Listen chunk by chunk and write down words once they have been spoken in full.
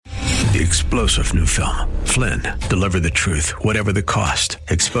The explosive new film, Flynn, Deliver the Truth, Whatever the Cost,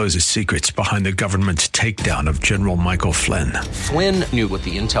 exposes secrets behind the government's takedown of General Michael Flynn. Flynn knew what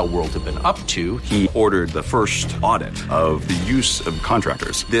the intel world had been up to. He ordered the first audit of the use of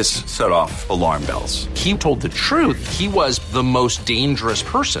contractors. This set off alarm bells. He told the truth. He was the most dangerous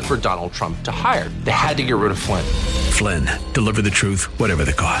person for Donald Trump to hire. They had to get rid of Flynn. Flynn, Deliver the Truth, Whatever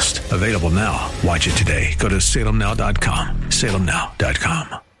the Cost. Available now. Watch it today. Go to salemnow.com.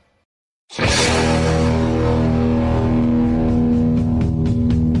 salemnow.com.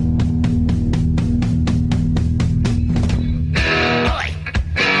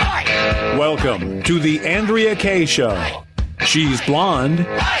 Welcome to the Andrea Kaye Show. She's blonde,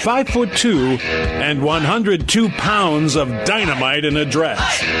 5'2", and 102 pounds of dynamite in a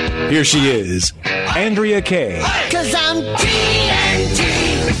dress. Here she is, Andrea Kaye. 'Cause I'm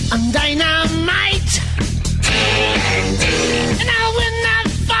TNT, I'm dynamite. TNT, and I will not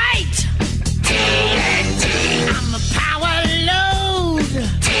fight. TNT, I'm a power load.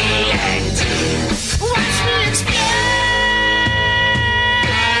 TNT, watch me explode.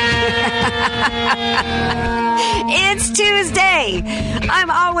 It's Tuesday.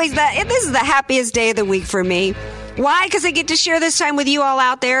 This is the happiest day of the week for me. Why? Because I get to share this time with you all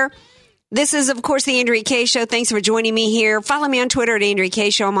out there. This is, of course, the Andrea Kaye Show. Thanks for joining me here. Follow me on Twitter at Andrea Kaye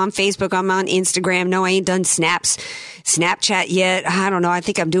Show. I'm on Facebook. I'm on Instagram. No, I ain't done Snapchat yet. I don't know. I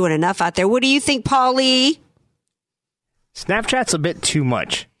think I'm doing enough out there. What do you think, Paulie? Snapchat's a bit too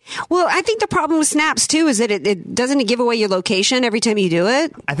much. Well, I think the problem with Snaps too is that it doesn't give away your location every time you do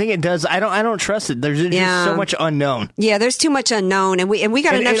it. I think it does. I don't trust it. There's just so much unknown. Yeah, there's too much unknown, and we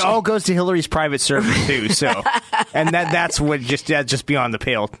got enough. It all goes to Hillary's private server too. So, and that's just beyond the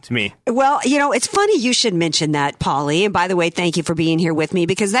pale to me. Well, it's funny you should mention that, Paulie. And by the way, thank you for being here with me,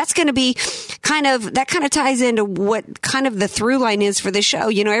 because that's going to be kind of ties into what kind of the through line is for the show.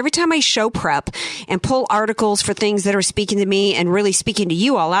 Every time I show prep and pull articles for things that are speaking to me and really speaking to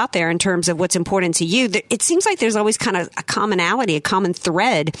you all out there in terms of what's important to you, it seems like there's always kind of a commonality, a common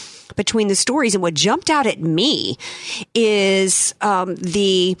thread between the stories. And what jumped out at me is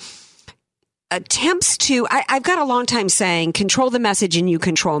the attempts to, I've got a long time saying, control the message and you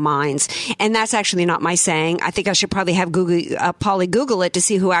control minds. And that's actually not my saying. I think I should probably have Paulie Google it to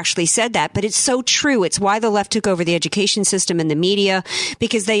see who actually said that. But it's so true. It's why the left took over the education system and the media,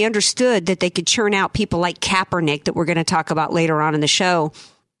 because they understood that they could churn out people like Kaepernick, that we're going to talk about later on in the show.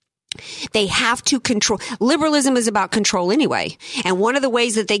 They have to control. Liberalism is about control anyway. And one of the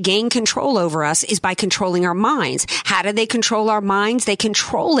ways that they gain control over us is by controlling our minds. How do they control our minds? They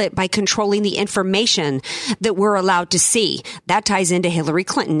control it by controlling the information that we're allowed to see. That ties into Hillary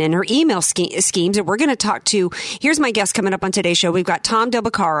Clinton and her email schemes. And we're going to talk to, here's my guest coming up on today's show. We've got Tom Del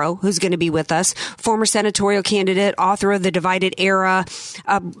Beccaro, who's going to be with us, former senatorial candidate, author of The Divided Era,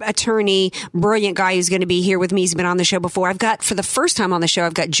 attorney, brilliant guy who's going to be here with me. He's been on the show before. I've got, for the first time on the show,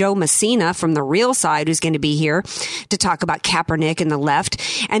 I've got Joe Messina from The Real Side, who's going to be here to talk about Kaepernick and the left.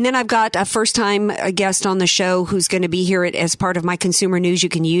 And then I've got a first-time guest on the show who's going to be here as part of my Consumer News You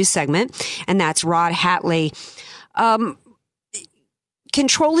Can Use segment, and that's Rod Hatley.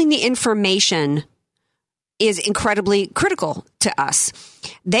 Controlling the information is incredibly critical to us.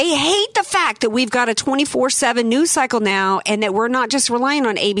 They hate the fact that we've got a 24/7 news cycle now, and that we're not just relying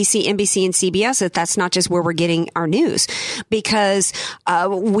on ABC, NBC, and CBS. That that's not just where we're getting our news, because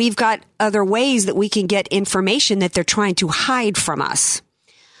we've got other ways that we can get information that they're trying to hide from us.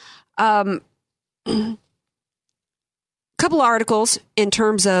 Couple articles in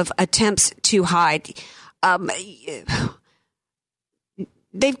terms of attempts to hide.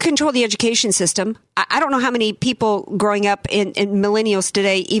 They've controlled the education system. I don't know how many people growing up in millennials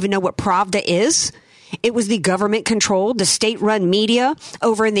today even know what Pravda is. It was the government-controlled, the state-run media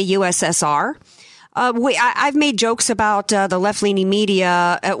over in the USSR. I've made jokes about the left-leaning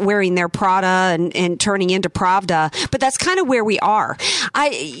media wearing their Prada and turning into Pravda, but that's kind of where we are.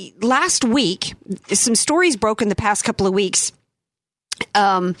 Last week, some stories broke in the past couple of weeks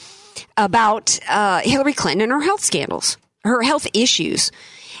about Hillary Clinton and her health scandals, her health issues.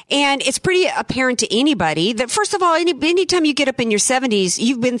 And it's pretty apparent to anybody that, first of all, anytime you get up in your 70s,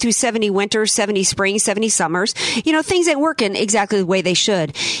 you've been through 70 winters, 70 springs, 70 summers. Things ain't working exactly the way they should.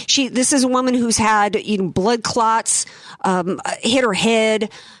 This is a woman who's had blood clots, hit her head,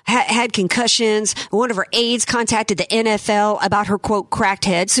 had concussions. One of her aides contacted the NFL about her, quote, cracked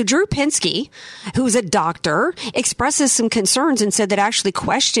head. So Drew Pinsky, who's a doctor, expresses some concerns and said that actually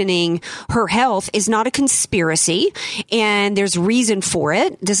questioning her health is not a conspiracy, and there's reason for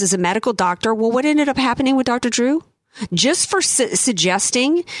it. This is a medical doctor. Well, what ended up happening with Dr. Drew? Just for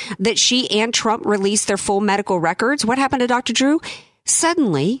suggesting that she and Trump release their full medical records, what happened to Dr. Drew?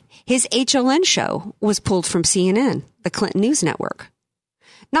 Suddenly, his HLN show was pulled from CNN, the Clinton News Network.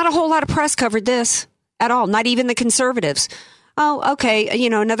 Not a whole lot of press covered this at all, not even the conservatives. Oh, okay,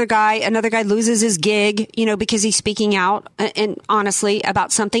 another guy loses his gig, because he's speaking out and honestly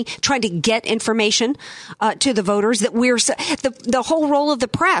about something, trying to get information to the voters that the whole role of the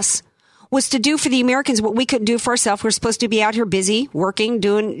press was to do for the Americans what we couldn't do for ourselves. We're supposed to be out here busy, working,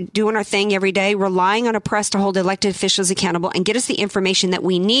 doing our thing every day, relying on a press to hold elected officials accountable and get us the information that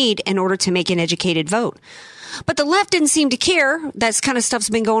we need in order to make an educated vote. But the left didn't seem to care. That kind of stuff's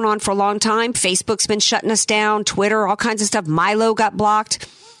been going on for a long time. Facebook's been shutting us down, Twitter, all kinds of stuff. Milo got blocked.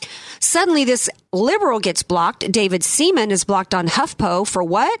 Suddenly this liberal gets blocked. David Seaman is blocked on HuffPo for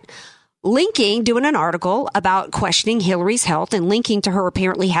what? Doing an article about questioning Hillary's health and linking to her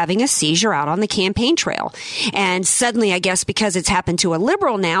apparently having a seizure out on the campaign trail. And suddenly, I guess because it's happened to a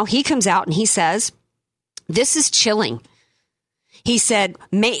liberal now, he comes out and he says, this is chilling. He said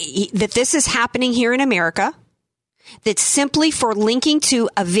that this is happening here in America, that's simply for linking to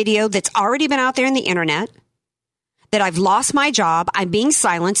a video that's already been out there in the internet, that I've lost my job, I'm being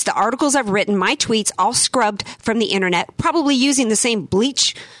silenced, the articles I've written, my tweets, all scrubbed from the internet, probably using the same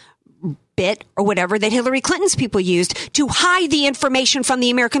bleach bit or whatever that Hillary Clinton's people used to hide the information from the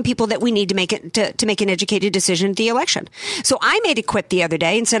American people that we need to make it to make an educated decision at the election. So I made a quip the other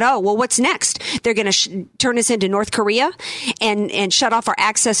day and said, oh, well, what's next? They're going to turn us into North Korea and shut off our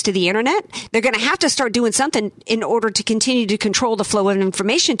access to the internet. They're going to have to start doing something in order to continue to control the flow of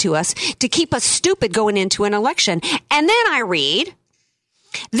information to us to keep us stupid going into an election. And then I read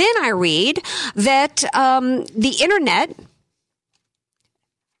that the internet.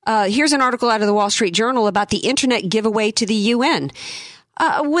 Here's an article out of the Wall Street Journal about the internet giveaway to the UN.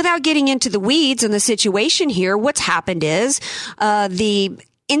 Without getting into the weeds and the situation here, what's happened is the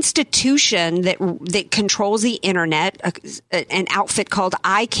institution that controls the internet, an outfit called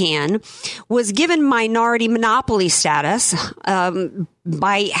ICANN, was given minority monopoly status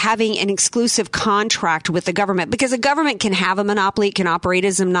by having an exclusive contract with the government, because the government can have a monopoly, it can operate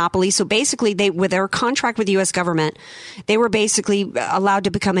as a monopoly. So basically, with their contract with the U.S. government, they were basically allowed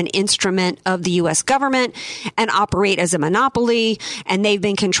to become an instrument of the U.S. government and operate as a monopoly, and they've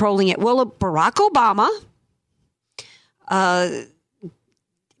been controlling it. Well, Barack Obama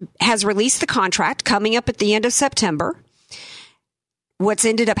has released the contract coming up at the end of September. What's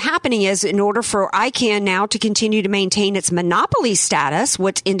ended up happening is, in order for ICANN now to continue to maintain its monopoly status,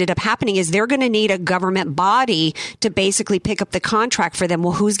 what's ended up happening is they're going to need a government body to basically pick up the contract for them.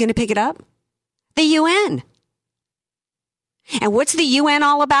 Well, who's going to pick it up? The UN. And what's the UN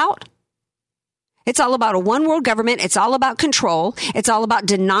all about? It's all about a one world government. It's all about control. It's all about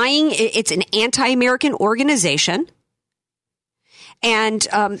denying it's an anti-American organization. And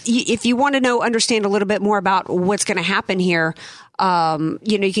if you want to understand a little bit more about what's going to happen here,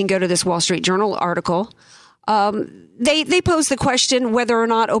 you can go to this Wall Street Journal article. They pose the question whether or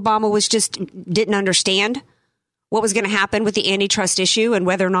not Obama didn't understand what was going to happen with the antitrust issue and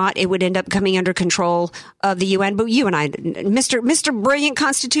whether or not it would end up coming under control of the UN. But you and I, Mr. Brilliant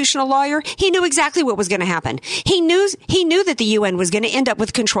constitutional lawyer, he knew exactly what was going to happen. He knew that the UN was going to end up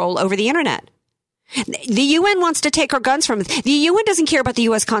with control over the internet. The UN wants to take our guns from us. The UN doesn't care about the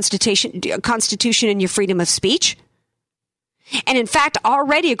U.S. Constitution and your freedom of speech. And in fact,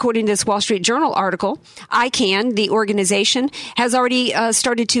 already, according to this Wall Street Journal article, ICANN, the organization, has already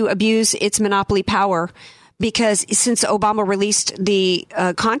started to abuse its monopoly power, because since Obama released the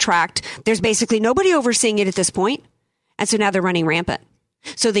contract, there's basically nobody overseeing it at this point. And so now they're running rampant.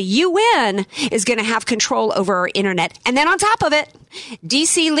 So the UN is going to have control over our internet. And then on top of it,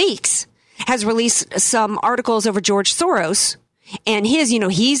 DC Leaks has released some articles over George Soros and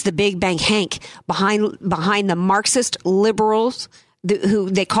he's the big bank Hank behind the Marxist liberals who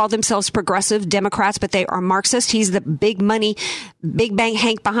they call themselves progressive Democrats, but they are Marxist. He's the big money, big bank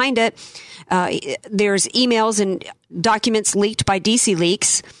Hank behind it. There's emails and documents leaked by DC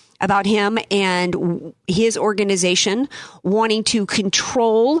Leaks about him and his organization wanting to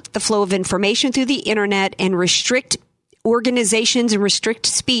control the flow of information through the internet and restrict organizations and restrict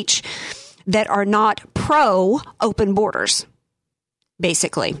speech that are not pro open borders,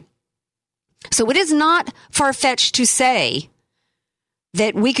 basically. So it is not far-fetched to say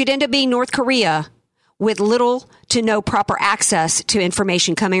that we could end up being North Korea with little to no proper access to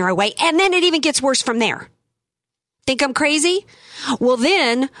information coming our way. And then it even gets worse from there. Think I'm crazy? Well,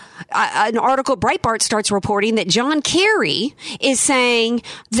 then an article, Breitbart, starts reporting that John Kerry is saying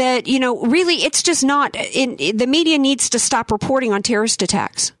that, really it's just not, the media needs to stop reporting on terrorist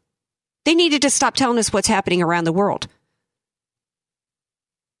attacks. They needed to stop telling us what's happening around the world.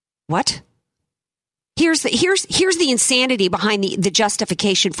 What? Here's the insanity behind the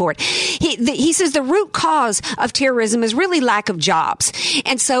justification for it. He says the root cause of terrorism is really lack of jobs.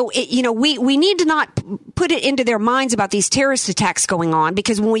 And so, we need to not put it into their minds about these terrorist attacks going on,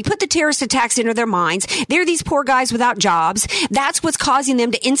 because when we put the terrorist attacks into their minds, they're these poor guys without jobs. That's what's causing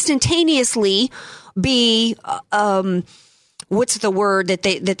them to instantaneously be, what's the word that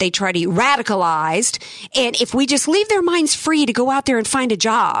they try to radicalized. And if we just leave their minds free to go out there and find a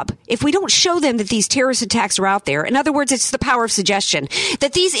job, if we don't show them that these terrorist attacks are out there, in other words, it's the power of suggestion,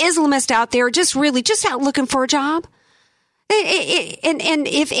 that these Islamists out there are just out looking for a job. And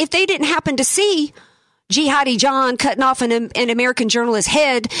if they didn't happen to see Jihadi John cutting off an American journalist's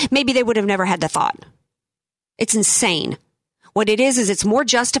head, maybe they would have never had the thought. It's insane. What it is it's more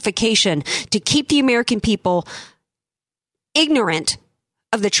justification to keep the American people ignorant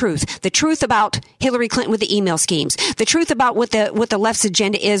of the truth about Hillary Clinton with the email schemes, the truth about what the left's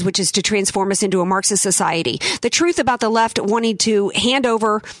agenda is, which is to transform us into a Marxist society, the truth about the left wanting to hand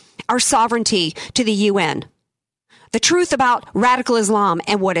over our sovereignty to the UN, the truth about radical Islam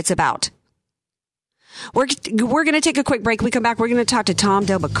and what it's about. We're going to take a quick break. When we come back, we're going to talk to Tom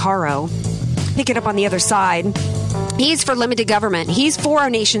Del Beccaro. Pick it up on the other side. He's for limited government. He's for our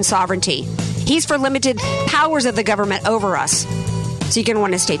nation's sovereignty. He's for limited powers of the government over us. So you're going to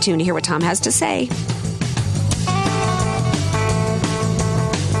want to stay tuned to hear what Tom has to say.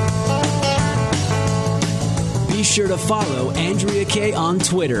 Be sure to follow Andrea Kaye on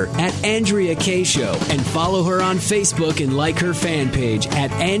Twitter at Andrea Kaye Show, and follow her on Facebook and like her fan page at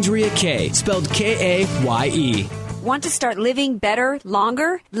Andrea Kaye, spelled Kaye. Want to start living better,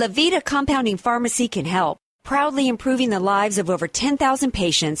 longer? Levita Compounding Pharmacy can help. Proudly improving the lives of over 10,000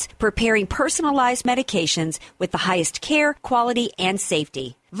 patients, preparing personalized medications with the highest care, quality, and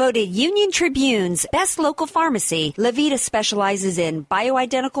safety. Voted Union Tribune's best local pharmacy, Levita specializes in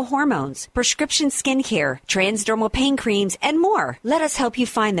bioidentical hormones, prescription skincare, transdermal pain creams, and more. Let us help you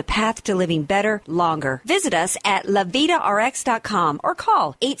find the path to living better, longer. Visit us at levitarx.com or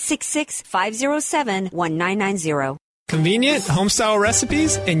call 866-507-1990. Convenient, home-style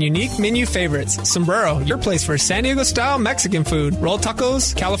recipes, and unique menu favorites. Sombrero, your place for San Diego-style Mexican food. Roll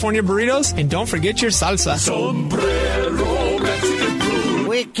tacos, California burritos, and don't forget your salsa. Sombrero Mexican food.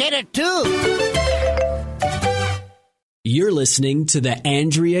 We get it, too. You're listening to The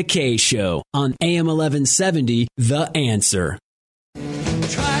Andrea Kaye Show on AM 1170, The Answer. Try to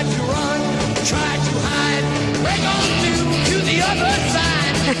run, try to hide, break on through to the other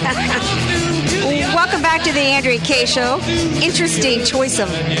side, break on through. Welcome back to the Andrea Kaye Show. Interesting choice of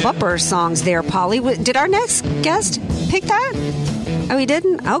bumper songs there, Polly. Did our next guest pick that? Oh, he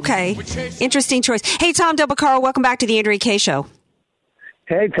didn't? Okay. Interesting choice. Hey, Tom Del Beccaro, welcome back to the Andrea Kaye Show.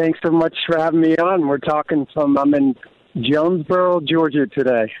 Hey, thanks so much for having me on. I'm in Jonesboro, Georgia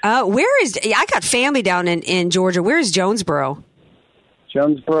today. I got family down in Georgia. Where is Jonesboro?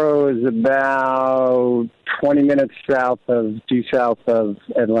 Jonesboro is about 20 minutes due south of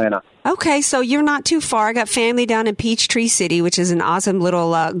Atlanta. Okay, so you're not too far. I got family down in Peachtree City, which is an awesome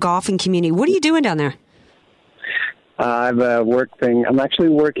little golfing community. What are you doing down there? I have a work thing. I'm actually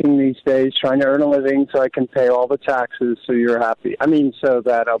working these days, trying to earn a living so I can pay all the taxes so you're happy. So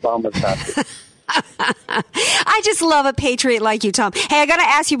that Obama's happy. I just love a patriot like you, Tom. Hey, I got to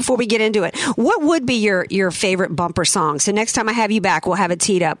ask you before we get into it, what would be your favorite bumper song? So next time I have you back, we'll have it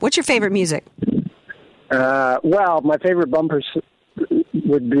teed up. What's your favorite music? Well, my favorite bumper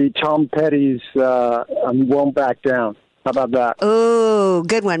would be Tom Petty's Won't Back Down. How about that? Oh,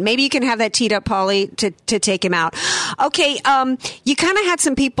 good one. Maybe you can have that teed up, Polly, to take him out. Okay, you kind of had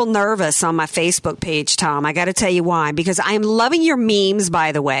some people nervous on my Facebook page, Tom. I got to tell you why. Because I am loving your memes,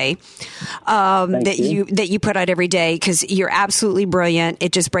 by the way, that you put out every day, because you're absolutely brilliant.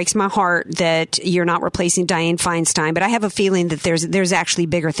 It just breaks my heart that you're not replacing Dianne Feinstein. But I have a feeling that there's actually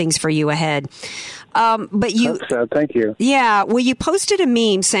bigger things for you ahead. But you, so, thank you. Yeah. Well, you posted a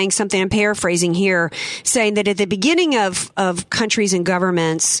meme saying something, I'm paraphrasing here, saying that at the beginning of countries and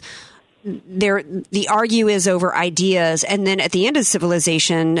governments, the argue is over ideas. And then at the end of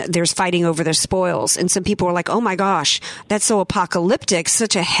civilization, there's fighting over their spoils. And some people are like, oh my gosh, that's so apocalyptic,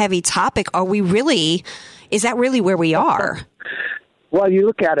 such a heavy topic. Is that really where we are? Well, you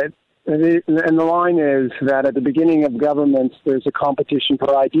look at it, and the line is that at the beginning of governments, there's a competition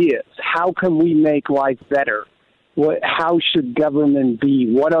for ideas. How can we make life better? How should government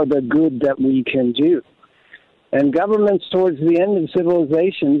be? What are the good that we can do? And governments towards the end of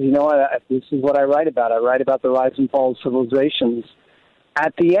civilizations, this is what I write about. I write about the rise and fall of civilizations.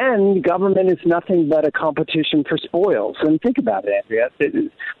 At the end, government is nothing but a competition for spoils. And think about it, Andrea.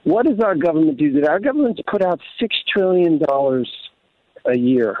 What does our government do? Our government's put out $6 trillion a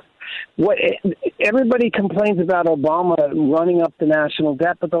year. Everybody complains about Obama running up the national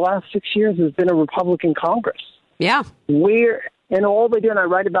debt, but the last 6 years has been a Republican Congress. Yeah. And all they do, and I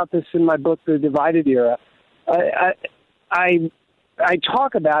write about this in my book, The Divided Era, I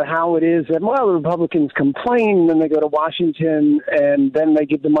talk about how it is that, the Republicans complain, then they go to Washington, and then they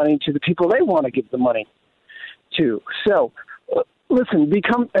give the money to the people they want to give the money to. So, listen, be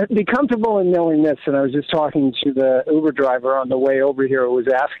comfortable in knowing this, and I was just talking to the Uber driver on the way over here who was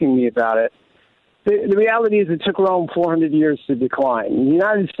asking me about it. The reality is it took Rome 400 years to decline. The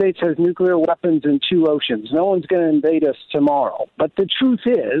United States has nuclear weapons in 2 oceans. No one's going to invade us tomorrow. But the truth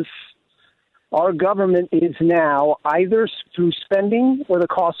is, our government is now, either through spending or the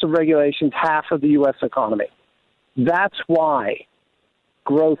cost of regulations, half of the U.S. economy. That's why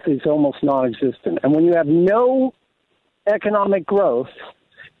growth is almost non-existent. And when you have no economic growth,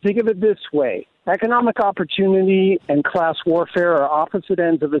 think of it this way. Economic opportunity and class warfare are opposite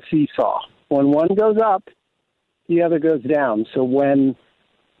ends of a seesaw. When one goes up, the other goes down. So when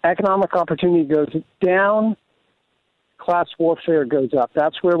economic opportunity goes down, class warfare goes up.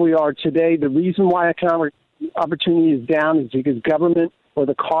 That's where we are today. The reason why economic opportunity is down is because government, or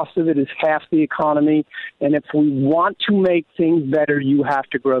the cost of it, is half the economy. And if we want to make things better, you have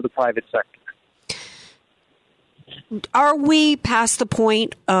to grow the private sector. Are we past the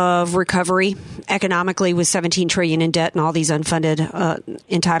point of recovery economically with $17 trillion in debt and all these unfunded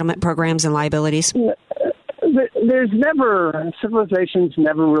entitlement programs and liabilities? Civilizations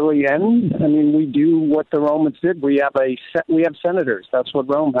never really end. I mean, we do what the Romans did. We have senators. That's what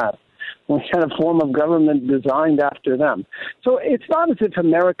Rome had. We had a form of government designed after them. So it's not as if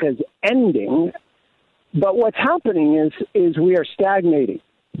America is ending, but what's happening is we are stagnating.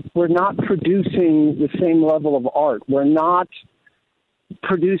 We're not producing the same level of art. We're not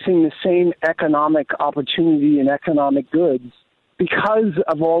producing the same economic opportunity and economic goods because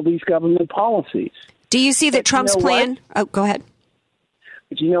of all these government policies. Do you see that Trump's plan? Oh, go ahead.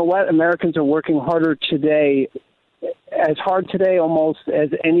 But you know what? Americans are working harder today, as hard today almost as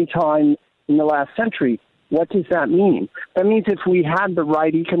any time in the last century. What does that mean? That means if we had the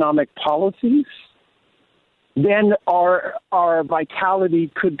right economic policies, then our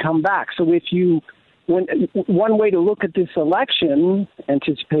vitality could come back. So one way to look at this election,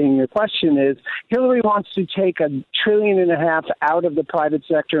 anticipating your question, is Hillary wants to take $1.5 trillion out of the private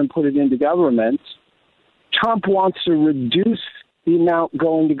sector and put it into government. Trump wants to reduce the amount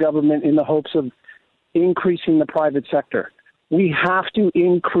going to government in the hopes of increasing the private sector. We have to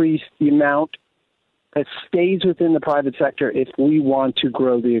increase the amount that stays within the private sector if we want to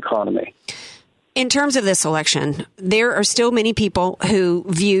grow the economy. In terms of this election, there are still many people who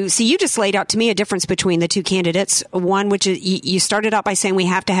view, you just laid out to me a difference between the two candidates. One, which is, you started out by saying we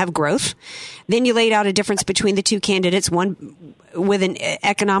have to have growth. Then you laid out a difference between the two candidates, one with an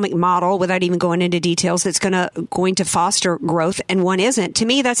economic model, without even going into details, that's going to foster growth, and one isn't. To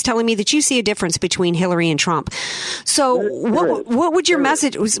me, that's telling me that you see a difference between Hillary and Trump. So what would your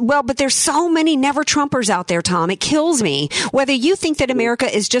message? Well, but there's so many never Trumpers out there, Tom. It kills me. Whether you think that America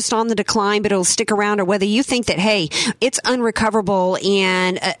is just on the decline, but it'll stick around, or whether you think that, hey, it's unrecoverable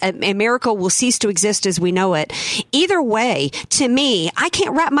and America will cease to exist as we know it. Either way, to me, I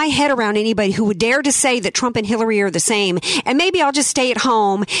can't wrap my head around anybody who would dare to say that Trump and Hillary are the same. And maybe I'll just stay at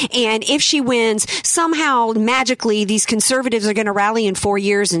home, and if she wins, somehow magically these conservatives are going to rally in 4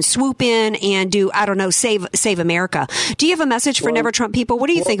 years and swoop in and do, I don't know, save America. Do you have a message for never Trump people? What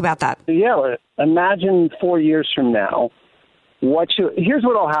do you think about that? Yeah, imagine 4 years from now. Here's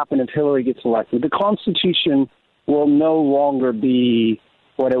what will happen if Hillary gets elected. The Constitution will no longer be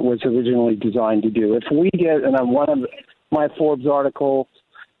what it was originally designed to do. If we get, and one of my Forbes articles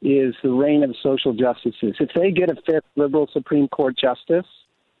is the reign of social justices. If they get a fifth liberal Supreme Court justice,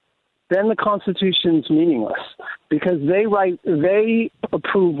 then the Constitution's meaningless because they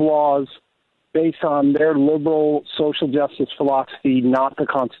approve laws based on their liberal social justice philosophy, not the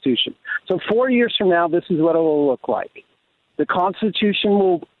Constitution. So 4 years from now, this is what it will look like. The Constitution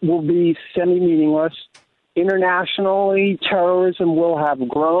will be semi-meaningless. Internationally, terrorism will have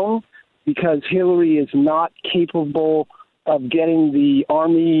grown because Hillary is not capable of getting the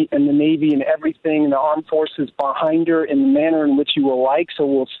Army and the Navy and everything and the armed forces behind her in the manner in which you will like.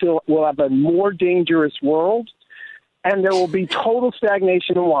 So we'll have a more dangerous world, and there will be total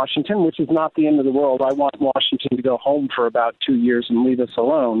stagnation in Washington, which is not the end of the world. I want Washington to go home for about 2 years and leave us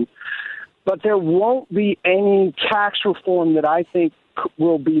alone. But there won't be any tax reform that I think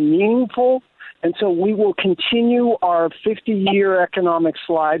will be meaningful. And so we will continue our 50-year economic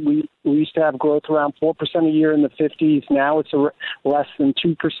slide. We used to have growth around 4% a year in the 50s. Now it's less than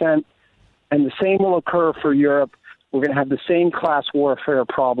 2%. And the same will occur for Europe. We're going to have the same class warfare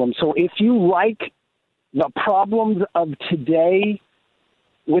problem. So if you like the problems of today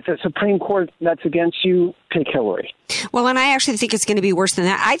with a Supreme Court that's against you, pick Hillary. Well, and I actually think it's going to be worse than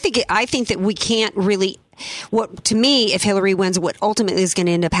that. I think that we can't really. What to me, if Hillary wins, what ultimately is going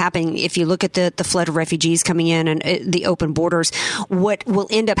to end up happening, if you look at the flood of refugees coming in and the open borders, what will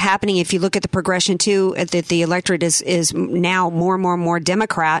end up happening if you look at the progression too, that the electorate is now more and more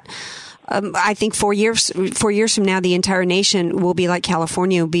Democrat. I think 4 years from now, the entire nation will be like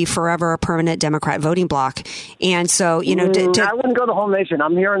California, will be forever a permanent Democrat voting bloc. And so, I wouldn't go the whole nation.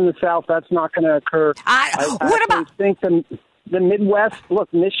 I'm here in the South. That's not going to occur. I think the Midwest,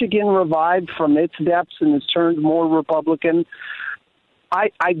 look, Michigan revived from its depths and has turned more Republican.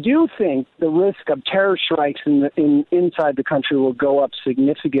 I do think the risk of terror strikes inside the country will go up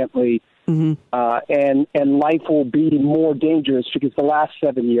significantly. Mm-hmm. And life will be more dangerous because the last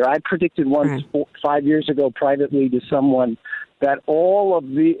 7 years, I predicted once 5 years ago privately to someone that all of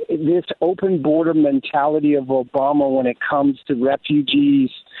this open border mentality of Obama when it comes to refugees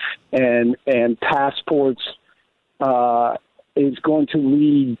and passports is going to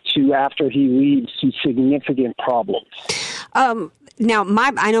lead to, after he leaves, to significant problems. Now,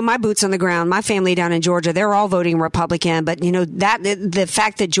 I know my boots on the ground, my family down in Georgia, they're all voting Republican. But, that the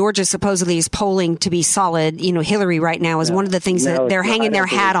fact that Georgia supposedly is polling to be solid, Hillary right now is one of the things that they're hanging their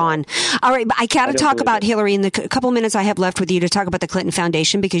hat on. All right. But I got to talk about Hillary in the couple minutes I have left with you to talk about the Clinton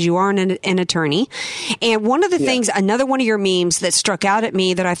Foundation, because you are an attorney. And one of the things, another one of your memes that struck out at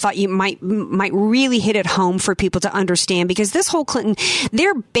me that I thought you might really hit it home for people to understand, because this whole Clinton,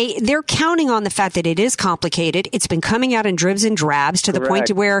 they're counting on the fact that it is complicated. It's been coming out in dribs and drabs to the point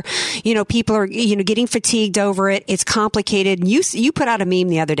to where, people are, getting fatigued over it. It's complicated. You put out a meme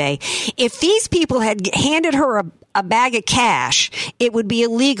the other day. If these people had handed her a bag of cash, it would be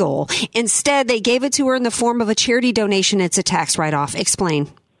illegal. Instead, they gave it to her in the form of a charity donation. It's a tax write-off. Explain.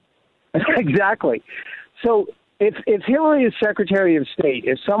 Exactly. So if Hillary is Secretary of State,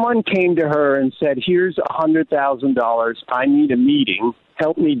 if someone came to her and said, here's $100,000, I need a meeting,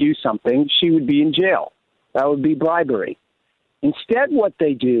 help me do something, she would be in jail. That would be bribery. Instead, what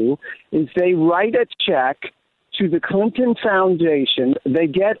they do is they write a check to the Clinton Foundation. They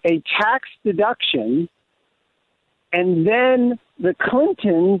get a tax deduction, and then the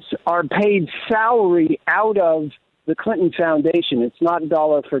Clintons are paid salary out of the Clinton Foundation. It's not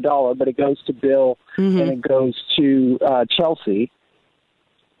dollar for dollar, but it goes to Bill and it goes to Chelsea.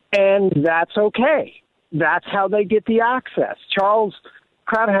 And that's okay. That's how they get the access. Charles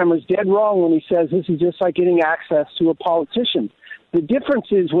Krauthammer's dead wrong when he says this is just like getting access to a politician. The difference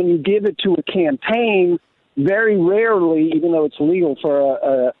is when you give it to a campaign, very rarely, even though it's legal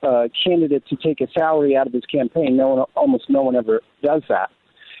for a candidate to take a salary out of his campaign, almost no one ever does that.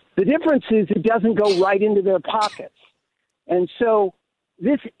 The difference is it doesn't go right into their pockets. And so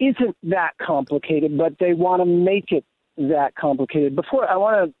this isn't that complicated, but they want to make it that complicated.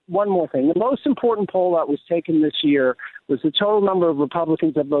 One more thing. The most important poll that was taken this year was the total number of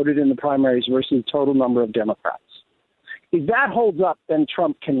Republicans that voted in the primaries versus the total number of Democrats. If that holds up, then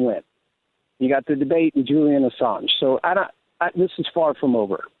Trump can win. You got the debate with Julian Assange. So this is far from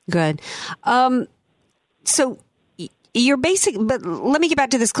over. Good. So you're but let me get back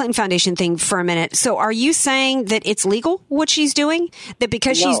to this Clinton Foundation thing for a minute. So are you saying that it's legal what she's doing? That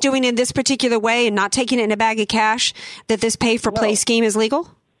because she's doing it in this particular way and not taking it in a bag of cash, that this pay-for-play scheme is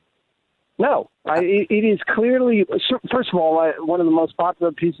legal? No. It is clearly, first of all, one of the most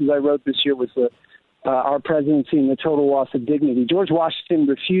popular pieces I wrote this year was our presidency and the total loss of dignity. George Washington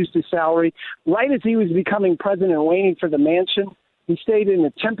refused his salary. Right as he was becoming president and waiting for the mansion, he stayed in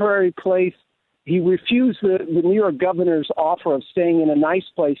a temporary place. He refused the New York governor's offer of staying in a nice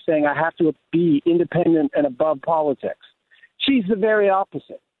place, saying, I have to be independent and above politics. She's the very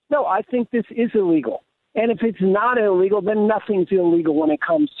opposite. No, I think this is illegal. And if it's not illegal, then nothing's illegal when it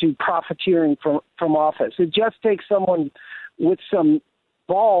comes to profiteering from office. It just takes someone with some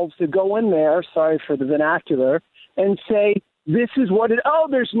balls to go in there, sorry for the vernacular, and say, this is what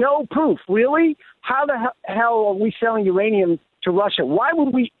there's no proof. Really? How the hell are we selling uranium to Russia? Why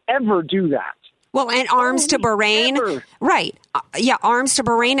would we ever do that? Well, and arms to Bahrain. Right. Arms to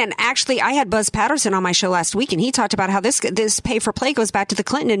Bahrain. And actually, I had Buzz Patterson on my show last week, and he talked about how this pay for play goes back to the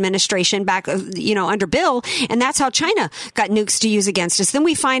Clinton administration back, under Bill. And that's how China got nukes to use against us. Then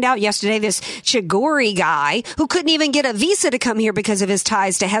we find out yesterday this Chagoury guy who couldn't even get a visa to come here because of his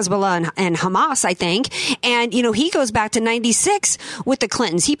ties to Hezbollah and Hamas, I think. And, he goes back to 96 with the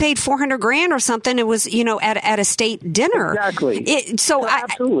Clintons. He paid $400,000 or something. It was, at a state dinner. Exactly.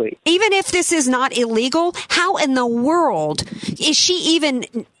 Absolutely. Even if this is not not illegal, how in the world is she even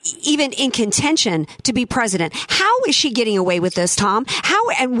in contention to be president? How is she getting away with this, Tom? How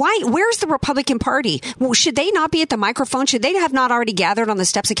and why? Where's the Republican Party? Well, should they not be at the microphone? Should they have not already gathered on the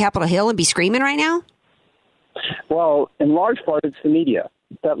steps of Capitol Hill and be screaming right now? Well, in large part, it's the media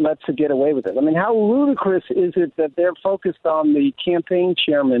that lets her get away with it. I mean, how ludicrous is it that they're focused on the campaign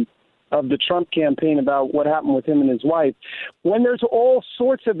chairman of the Trump campaign about what happened with him and his wife, when there's all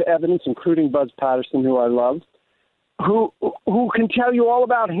sorts of evidence, including Buzz Patterson, who I love, who can tell you all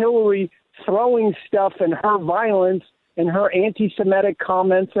about Hillary throwing stuff and her violence and her anti-Semitic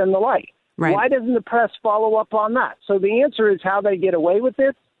comments and the like. Right. Why doesn't the press follow up on that? So the answer is how they get away with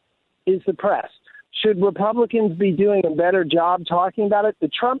it is the press. Should Republicans be doing a better job talking about it? The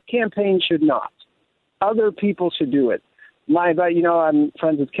Trump campaign should not. Other people should do it. I'm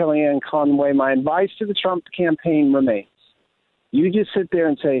friends with Kellyanne Conway. My advice to the Trump campaign remains. You just sit there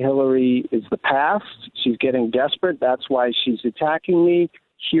and say Hillary is the past. She's getting desperate. That's why she's attacking me.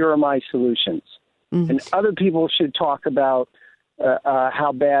 Here are my solutions. Mm-hmm. And other people should talk about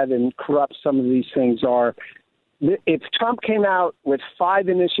how bad and corrupt some of these things are. If Trump came out with 5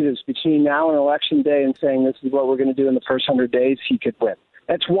 initiatives between now and Election Day and saying this is what we're going to do in the first 100 days, he could win.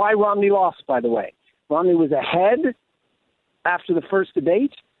 That's why Romney lost, by the way. Romney was ahead after the first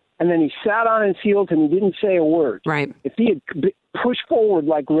debate, and then he sat on his heels and he didn't say a word. Right. If he had pushed forward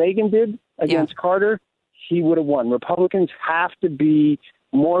like Reagan did against Carter, he would have won. Republicans have to be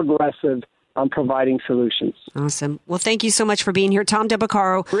more aggressive on providing solutions. Awesome. Well, thank you so much for being here, Tom Del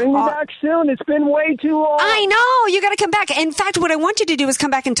Beccaro. Bring me back soon. It's been way too long. I know. You got to come back. In fact, what I want you to do is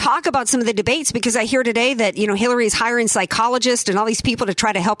come back and talk about some of the debates, because I hear today that, Hillary is hiring psychologists and all these people to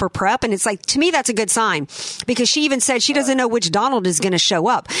try to help her prep. And it's like, to me, that's a good sign, because she even said she doesn't know which Donald is going to show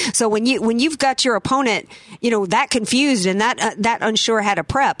up. So when you've got your opponent, that confused and that unsure how to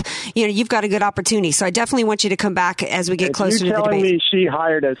prep, you've got a good opportunity. So I definitely want you to come back as we get closer to the debate. You're telling me she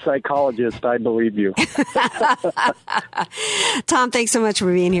hired a psychologist, I believe you. Tom, thanks so much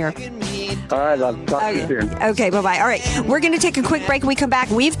for being here. All right, I'll talk to you soon. Okay, bye-bye. All right, we're going to take a quick break. When we come back,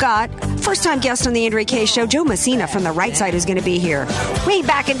 we've got first-time guest on the Andrea Kaye Show, Joe Messina from The Right Side, who's going to be here. We ain't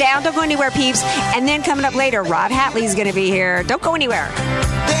backing down. Don't go anywhere, peeps. And then coming up later, Rod Hatley's going to be here. Don't go anywhere.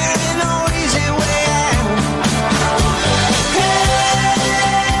 There ain't no easy way out. Hey,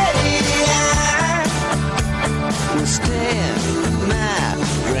 I will stand my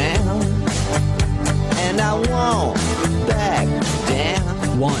ground, and I won't back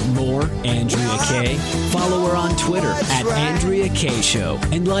down. Want more Andrea Kaye? Follow her on Twitter at Andrea Kaye Show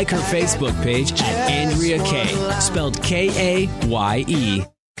and like her Facebook page at Andrea Kaye, spelled Kaye.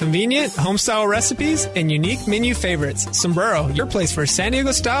 Convenient, home-style recipes, and unique menu favorites. Sombrero, your place for San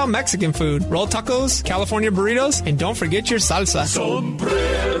Diego-style Mexican food. Roll tacos, California burritos, and don't forget your salsa.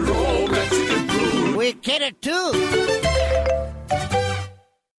 Sombrero Mexican food. We get it too.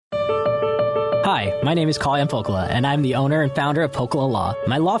 Hi, my name is Colin Pocola, and I'm the owner and founder of Pocola Law.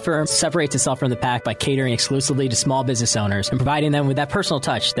 My law firm separates itself from the pack by catering exclusively to small business owners and providing them with that personal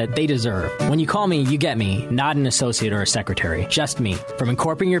touch that they deserve. When you call me, you get me, not an associate or a secretary, just me. From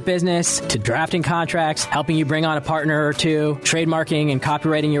incorporating your business to drafting contracts, helping you bring on a partner or two, trademarking and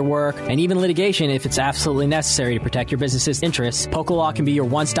copywriting your work, and even litigation if it's absolutely necessary to protect your business's interests, Pocola Law can be your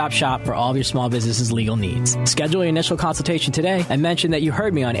one-stop shop for all of your small business's legal needs. Schedule your initial consultation today and mention that you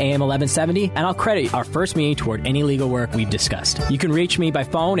heard me on AM 1170, and I'll credit our first meeting toward any legal work we've discussed. You can reach me by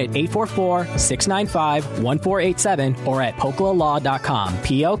phone at 844-695-1487 or at pocolalaw.com,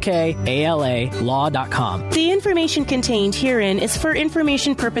 P-O-K-A-L-A law.com. The information contained herein is for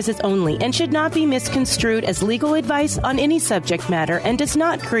information purposes only and should not be misconstrued as legal advice on any subject matter and does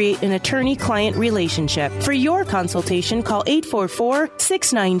not create an attorney-client relationship. For your consultation, call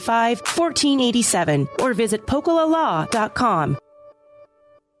 844-695-1487 or visit pocolalaw.com.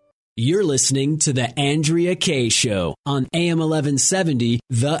 You're listening to The Andrea Kaye Show on AM 1170,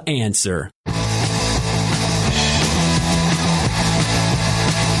 The Answer.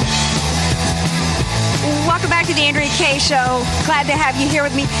 Welcome back to the Andrea Kaye Show. Glad to have you here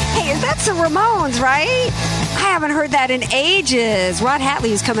with me. Hey, that's the Ramones, right? I haven't heard that in ages. Rod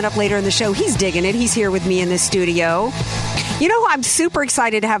Hatley is coming up later in the show. He's digging it. He's here with me in the studio. I'm super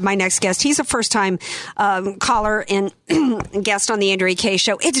excited to have my next guest. He's a first-time caller and guest on the Andrea Kaye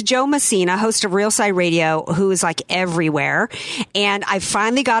Show. It's Joe Messina, host of Real Side Radio, who is like everywhere. And I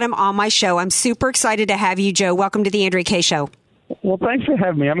finally got him on my show. I'm super excited to have you, Joe. Welcome to the Andrea Kaye Show. Well, thanks for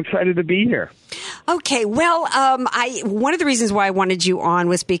having me. I'm excited to be here. Okay, well, one of the reasons why I wanted you on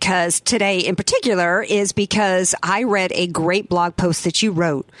was because today in particular is because I read a great blog post that you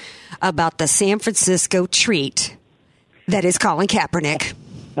wrote about the San Francisco treat that is Colin Kaepernick.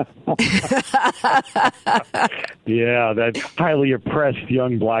 Yeah, that highly oppressed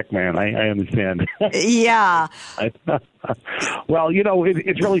young black man. I understand. Yeah. Well,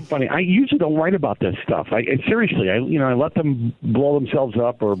 it's really funny. I usually don't write about this stuff. Seriously, I let them blow themselves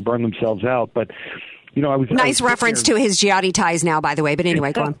up or burn themselves out. But I was nice reference to his jihadi ties now, by the way. But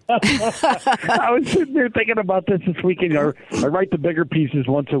anyway, go on. I was sitting there thinking about this weekend. I write the bigger pieces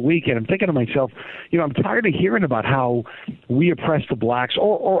once a week, and I'm thinking to myself, I'm tired of hearing about how we oppress the blacks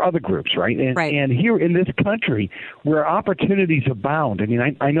or other groups, right? And here in this country, where opportunities abound. I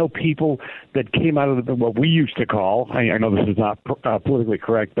mean, I know people that came out of what we used to call, I know this is not politically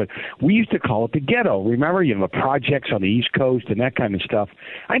correct, but we used to call it the ghetto. Remember, the projects on the East Coast and that kind of stuff.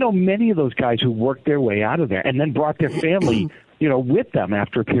 I know many of those guys who worked their way out of there and then brought their family with them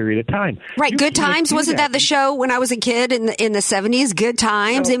after a period of time. Right. Good Times. Wasn't that the show when I was a kid in the 70s? Good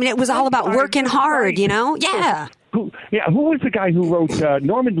Times. I mean, it was all about working hard, Yeah. Who was the guy who wrote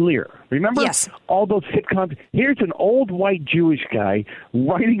Norman Lear? Remember? Yes. All those sitcoms. Here's an old white Jewish guy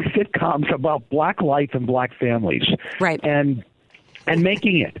writing sitcoms about black life and black families. Right. And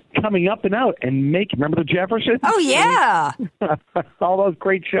making it, coming up and out, and remember the Jeffersons? Oh, yeah. All those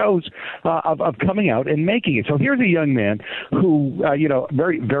great shows of coming out and making it. So here's a young man who,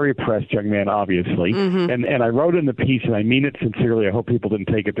 very, very oppressed young man, obviously. Mm-hmm. And I wrote in the piece, and I mean it sincerely. I hope people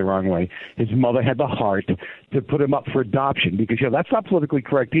didn't take it the wrong way. His mother had the heart to put him up for adoption because, that's not politically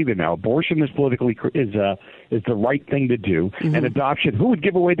correct either now. Abortion is is the right thing to do. Mm-hmm. And adoption, who would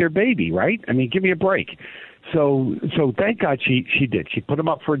give away their baby, right? I mean, give me a break. So thank God she did. She put him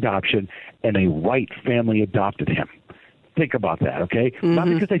up for adoption, and a white family adopted him. Think about that, okay? Mm-hmm. Not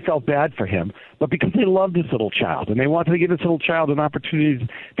because they felt bad for him, but because they loved this little child, and they wanted to give this little child an opportunity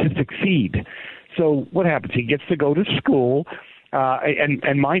to succeed. So what happens? He gets to go to school,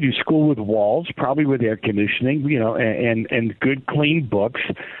 and mind you, school with walls, probably with air conditioning, and good, clean books.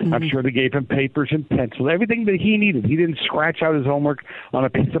 Mm-hmm. I'm sure they gave him papers and pencils, everything that he needed. He didn't scratch out his homework on a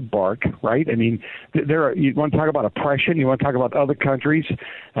piece of bark, right? I mean, you want to talk about oppression? You want to talk about other countries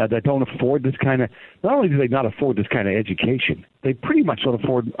that don't afford this kind of, not only do they not afford this kind of education, they pretty much don't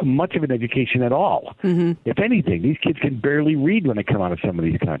afford much of an education at all. Mm-hmm. If anything, these kids can barely read when they come out of some of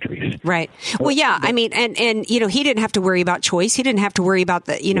these countries. Right. Well, yeah, I mean, and he didn't have to worry about choice. He didn't have to worry about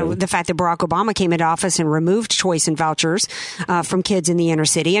the fact that Barack Obama came into office and removed choice and vouchers from kids in the inner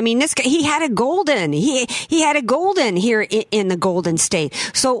city. I mean, this guy, he had a golden. He had a golden here in the Golden State.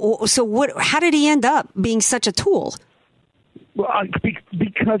 So what? How did he end up being such a tool? Well,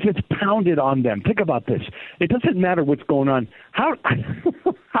 because it's pounded on them. Think about this. It doesn't matter what's going on. How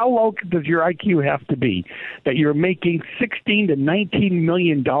low does your IQ have to be that you're making $16 to $19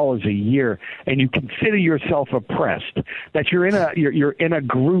 million a year and you consider yourself oppressed? That you're in a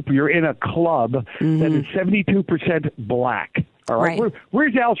group, you're in a club that is 72% black. All right.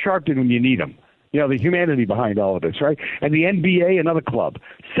 Where's Al Sharpton when you need him? The humanity behind all of this, right? And the NBA, another club,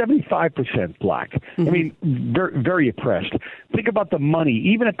 75% black. Mm-hmm. I mean, very, very oppressed. Think about the money.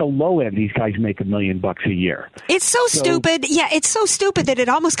 Even at the low end, these guys make $1 million a year. It's so stupid. Yeah, it's so stupid that it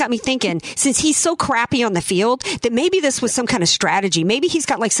almost got me thinking, since he's so crappy on the field, that maybe this was some kind of strategy. Maybe he's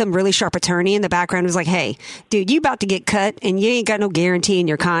got like some really sharp attorney in the background who's like, hey, dude, you about to get cut and you ain't got no guarantee in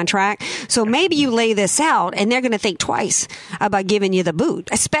your contract. So maybe you lay this out and they're going to think twice about giving you the boot,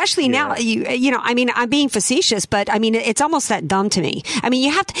 especially now, I mean, I'm being facetious, but I mean, it's almost that dumb to me. I mean,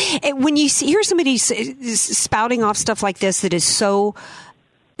 you have to, when you hear somebody spouting off stuff like this that is so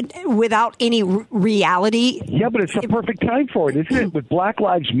without any reality. Yeah, but it's the perfect time for it, isn't it? With Black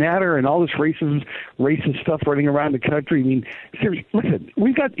Lives Matter and all this racist stuff running around the country. I mean, seriously, listen,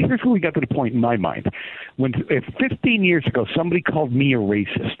 here's where we got to the point in my mind. If 15 years ago somebody called me a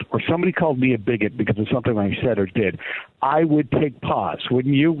racist or somebody called me a bigot because of something I said or did, I would take pause,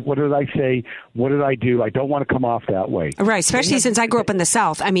 wouldn't you? What did I say? What did I do? I don't want to come off that way. Right, especially since I grew up in the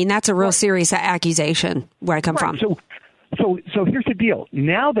South. I mean, that's a real serious accusation where I come from. So here's the deal.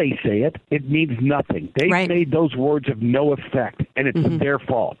 Now they say it. It means nothing. They've made those words of no effect, and it's their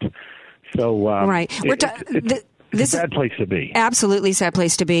fault. So this is a bad place to be. Absolutely sad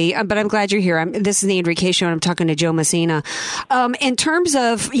place to be. But I'm glad you're here. This is the Andrea Kaye Show, and I'm talking to Joe Messina. In terms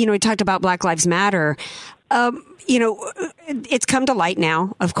of, we talked about Black Lives Matter. It's come to light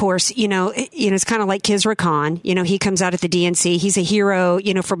now, of course, it's kind of like Khizr Khan, he comes out at the DNC. He's a hero,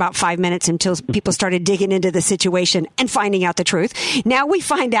 for about 5 minutes until people started digging into the situation and finding out the truth. Now we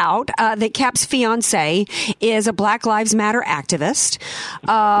find out that Cap's fiance is a Black Lives Matter activist.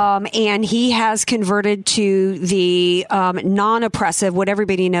 And he has converted to the non-oppressive, what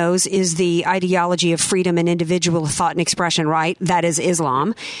everybody knows is the ideology of freedom and individual thought and expression, right? That is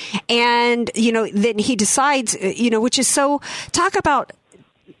Islam. And, then he decides, which is so, talk about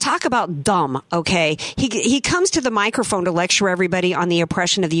Talk about dumb, okay? He comes to the microphone to lecture everybody on the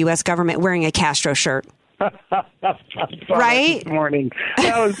oppression of the U.S. government wearing a Castro shirt. Right? This morning.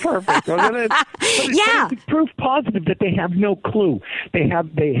 That was perfect, wasn't it? Yeah. It's proof positive that they have no clue. They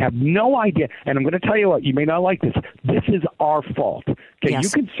have no idea. And I'm going to tell you what, you may not like this. This is our fault. Okay, yes. You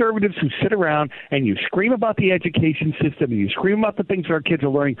conservatives who sit around and you scream about the education system and you scream about the things our kids are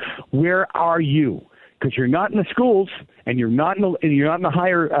learning, where are you? Because you're not in the schools and you're not in the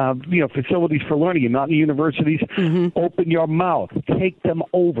higher facilities for learning. You're not in the universities. Mm-hmm. Open your mouth. Take them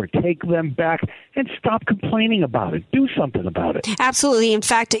over. Take them back, and stop complaining about it. Do something about it. Absolutely. In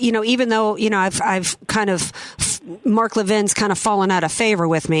fact, even though I've kind of Mark Levin's kind of fallen out of favor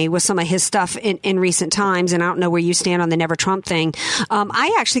with me with some of his stuff in recent times, and I don't know where you stand on the Never Trump thing.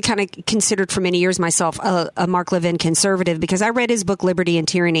 I actually kind of considered for many years myself a Mark Levin conservative because I read his book Liberty and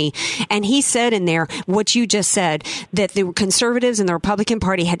Tyranny, and he said in there what you just said, that the conservatives and the Republican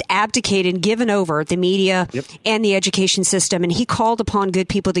Party had abdicated, given over the media and the education system, and he called upon good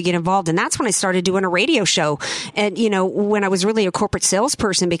people to get involved. And that's when I started doing a radio show, and when I was really a corporate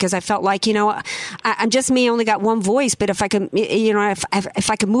salesperson, because I felt like I'm just me, only got one voice, but if I can if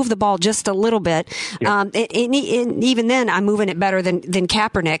I can move the ball just a little bit, and even then I'm moving it better than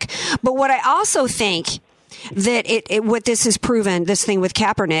Kaepernick. But what I also think that what this has proven, this thing with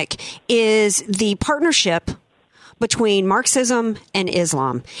Kaepernick, is the partnership between Marxism and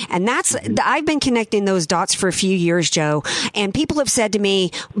Islam. And I've been connecting those dots for a few years, Joe. And people have said to me,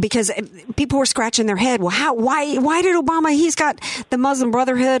 because people were scratching their head, well, why did Obama, he's got the Muslim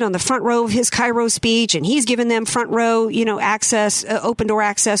Brotherhood on the front row of his Cairo speech, and he's given them front row, access, open door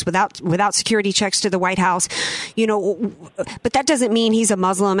access without security checks to the White House, but that doesn't mean he's a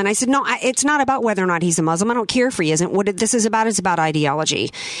Muslim. And I said, no, it's not about whether or not he's a Muslim. I don't care if he isn't. What this is about ideology.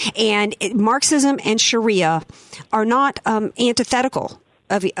 And Marxism and Sharia are not antithetical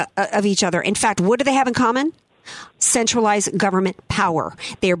of each other. In fact, what do they have in common? Centralized government power.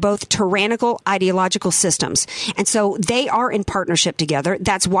 They are both tyrannical ideological systems. And so they are in partnership together.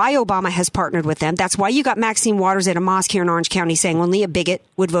 That's why Obama has partnered with them. That's why you got Maxine Waters at a mosque here in Orange County saying only a bigot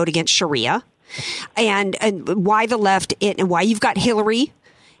would vote against Sharia. And why the left, and why you've got Hillary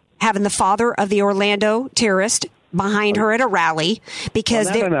having the father of the Orlando terrorist behind her at a rally, because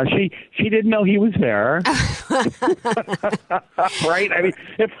no. She didn't know he was there. Right? I mean,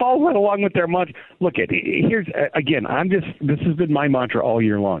 it falls right along with their mantra. Look, here's again. This has been my mantra all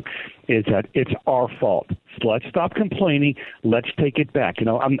year long, is that it's our fault. So let's stop complaining. Let's take it back.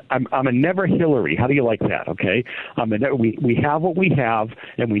 I'm a never Hillary. How do you like that? Okay, we have what we have,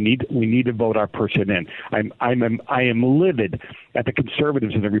 and we need to vote our person in. I am livid at the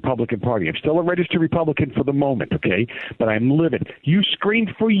conservatives in the Republican Party. I'm still a registered Republican for the moment. Okay, but I'm livid. You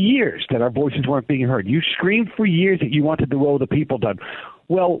screamed for years that our voices weren't being heard. You screamed for years that you wanted the will of the people done.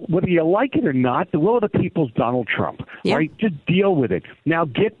 Well, whether you like it or not, the will of the people is Donald Trump, right? Just deal with it. Now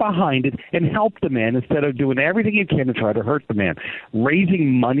get behind it and help the man instead of doing everything you can to try to hurt the man.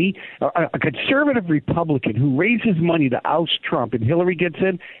 Raising money, a conservative Republican who raises money to oust Trump and Hillary gets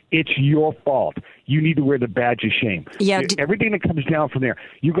in, it's your fault. You need to wear the badge of shame. Yeah, everything that comes down from there,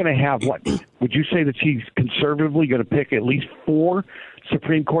 you're going to have what? Would you say that she's conservatively going to pick at least 4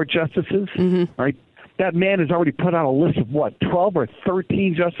 Supreme Court justices, right? That man has already put on a list of, 12 or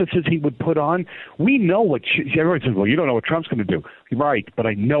 13 justices he would put on. We know what everyone says, well, you don't know what Trump's going to do. Right, but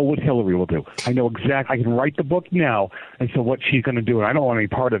I know what Hillary will do. I know exactly. I can write the book now and so what she's going to do, and I don't want any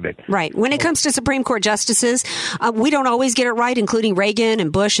part of it. Right. When it comes to Supreme Court justices, we don't always get it right, including Reagan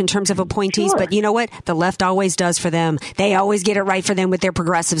and Bush in terms of appointees. Sure. But you know what? The left always does for them. They always get it right for them with their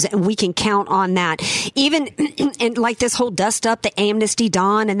progressives, and we can count on that. Even and like this whole dust up, the amnesty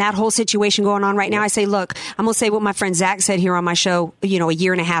dawn, and that whole situation going on right now, I say, look, I'm going to say what my friend Zach said here on my show, a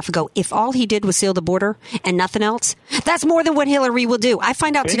year and a half ago. If all he did was seal the border and nothing else, that's more than what Hillary will do. I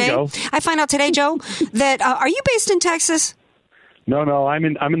find out today, Joe, that are you based in Texas? No, I'm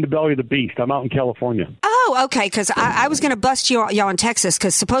in the belly of the beast. I'm out in California. Oh, okay, because I was going to bust y'all in Texas,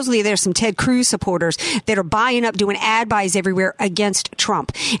 because supposedly there's some Ted Cruz supporters that are buying up, doing ad buys everywhere against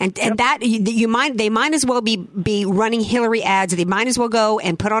Trump, and that they might as well be running Hillary ads. They might as well go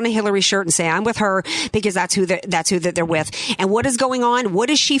and put on a Hillary shirt and say I'm with her, because that's who they're with. And what is going on? What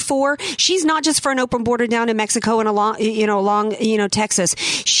is she for? She's not just for an open border down in Mexico and along Texas.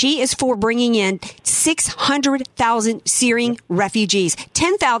 She is for bringing in 600,000 Syrian refugees.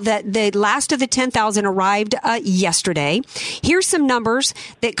 10,000. The last of the 10,000 arrived yesterday. Here's some numbers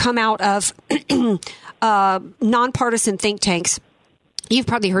that come out of nonpartisan think tanks. You've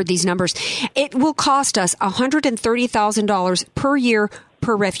probably heard these numbers. It will cost us $130,000 per year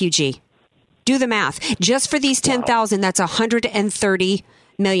per refugee. Do the math. Just for these 10,000, that's $130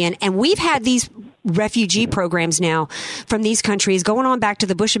 million. And we've had these refugee programs now from these countries going on back to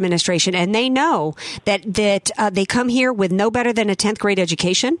the Bush administration, and they know that they come here with no better than a 10th grade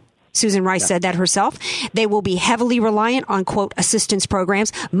education. Susan Rice said that herself. They will be heavily reliant on, quote, assistance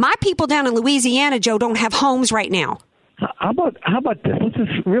programs. My people down in Louisiana, Joe, don't have homes right now. How about this? Let's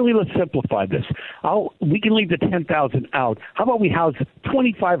simplify this. We can leave the 10,000 out. How about we house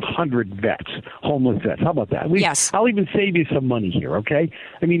 2,500 vets, homeless vets? How about that? Yes. I'll even save you some money here, okay?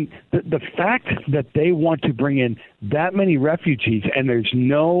 I mean, the fact that they want to bring in that many refugees and there's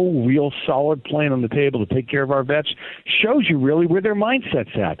no real solid plan on the table to take care of our vets shows you really where their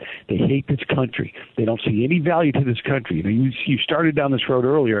mindset's at. They hate this country. They don't see any value to this country. You started down this road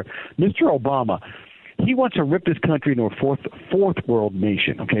earlier. Mr. Obama, he wants to rip this country into a fourth world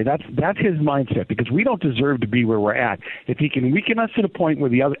nation. Okay, that's his mindset, because we don't deserve to be where we're at. If he can weaken us to the point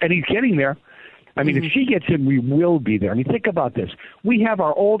where the other, and he's getting there. I mean, if she gets in, we will be there. I mean, think about this. We have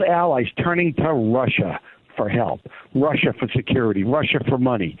our old allies turning to Russia for help, Russia for security, Russia for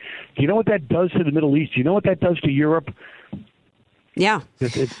money. Do you know what that does to the Middle East? Do you know what that does to Europe? Yeah.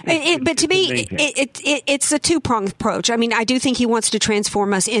 But to me, it's a two-pronged approach. I mean, I do think he wants to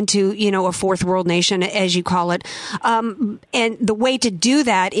transform us into, a fourth world nation, as you call it. And the way to do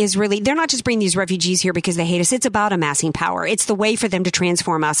that is really, they're not just bringing these refugees here because they hate us. It's about amassing power. It's the way for them to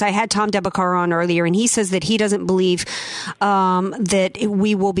transform us. I had Tom Debakar on earlier, and he says that he doesn't believe that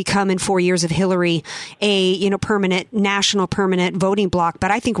we will become in 4 years of Hillary a, national permanent voting bloc.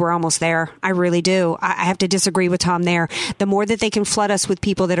 But I think we're almost there. I really do. I have to disagree with Tom there. The more that they can flood us with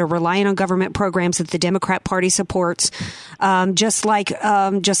people that are relying on government programs that the Democrat Party supports, just like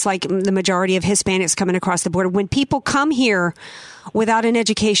the majority of Hispanics coming across the border. When people come here without an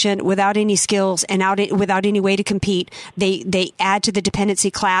education, without any skills, and without any way to compete, they add to the dependency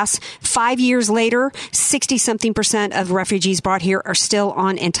class. 5 years later, 60-something% of refugees brought here are still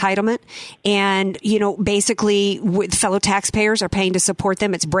on entitlement. And, basically fellow taxpayers are paying to support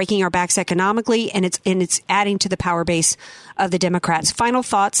them. It's breaking our backs economically, and it's adding to the power base of the Democrats. Final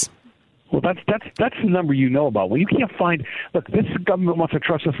thoughts? Well, that's the number you know about. Well, you can't find. Look, this government wants to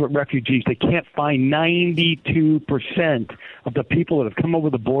trust us with refugees. They can't find 92% of the people that have come over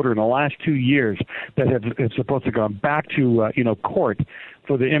the border in the last 2 years that have supposed to go back to court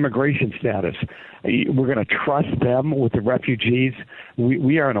for the immigration status. We're going to trust them with the refugees.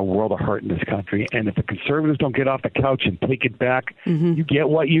 We are in a world of hurt in this country, and if the conservatives don't get off the couch and take it back, you get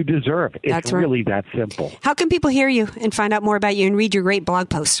what you deserve. It's really that simple. How can people hear you and find out more about you and read your great blog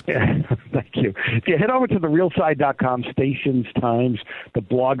posts? Thank you. Yeah, head over to therealside.com, stations, times. The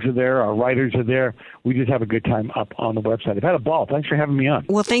blogs are there. Our writers are there. We just have a good time up on the website. I've had a ball. Thanks for having me on.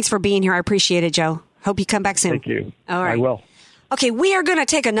 Well, thanks for being here. I appreciate it, Joe. Hope you come back soon. Thank you. All right. I will. Okay, we are going to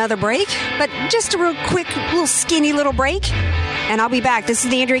take another break, but just a real quick, little skinny little break, and I'll be back. This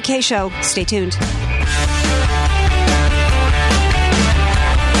is the Andrea Kaye Show. Stay tuned.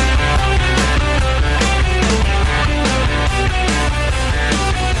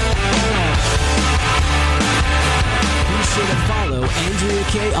 Andrea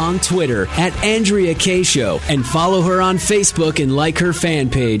Kaye on Twitter at Andrea Kaye Show, and follow her on Facebook and like her fan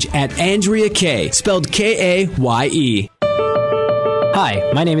page at Andrea Kaye, spelled Kaye.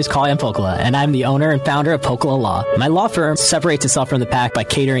 Hi, my name is Colin Pocola, and I'm the owner and founder of Pocola Law. My law firm separates itself from the pack by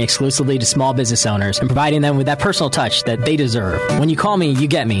catering exclusively to small business owners and providing them with that personal touch that they deserve. When you call me, you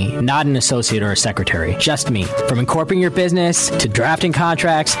get me, not an associate or a secretary, just me. From incorporating your business to drafting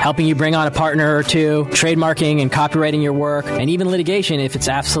contracts, helping you bring on a partner or two, trademarking and copywriting your work, and even litigation if it's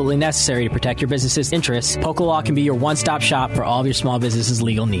absolutely necessary to protect your business's interests, Pocola Law can be your one-stop shop for all of your small business's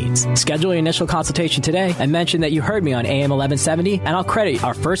legal needs. Schedule your initial consultation today and mention that you heard me on AM 1170, and I'll credit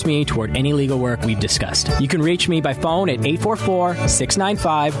our first meeting toward any legal work we've discussed. You can reach me by phone at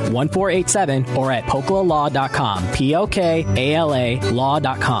 844-695-1487 or at pocolalaw.com, P-O-K-A-L-A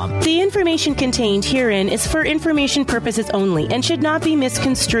law.com. The information contained herein is for information purposes only and should not be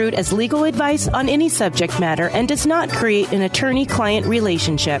misconstrued as legal advice on any subject matter and does not create an attorney-client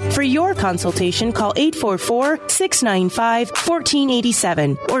relationship. For your consultation, call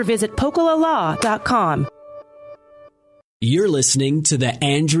 844-695-1487 or visit pocolalaw.com. You're listening to The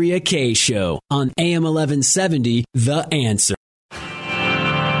Andrea Kaye Show on AM 1170, The Answer. It's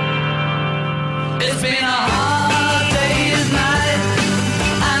been a hard day's night,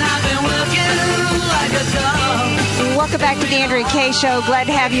 and I've been working like a dog. Welcome back to The Andrea Kaye Show. Glad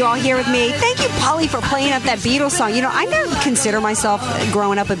to have you all here with me. Thank you, Polly, for playing up that Beatles song. I never consider myself,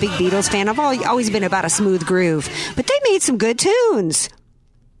 growing up, a big Beatles fan. I've always been about a smooth groove. But they made some good tunes.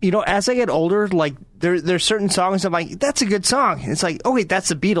 as I get older, like there's certain songs I'm like, that's a good song. And it's like, oh wait, that's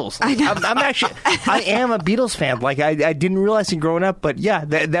the Beatles. I know. I am a Beatles fan. Like I didn't realize it growing up, but yeah,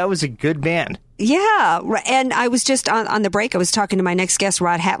 that was a good band. Yeah, and I was just on the break. I was talking to my next guest,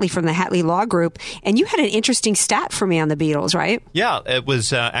 Rod Hatley from the Hatley Law Group, and you had an interesting stat for me on the Beatles, right? Yeah, it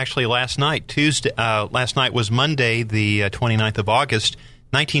was actually last night. Last night was Monday, the 29th of August,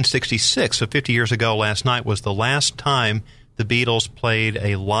 1966. So 50 years ago, last night was the last time the Beatles played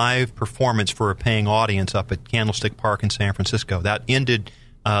a live performance for a paying audience up at Candlestick Park in San Francisco. That ended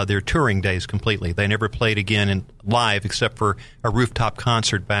their touring days completely. They never played again live except for a rooftop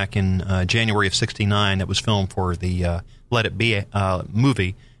concert back in January of '69 that was filmed for the Let It Be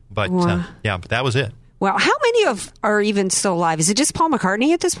movie. But Wow. but that was it. Well, how many are even still alive? Is it just Paul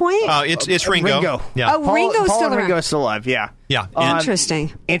McCartney at this point? It's Ringo. Yeah. Oh, Ringo's Paul still and around. Ringo's still alive. Yeah. Yeah.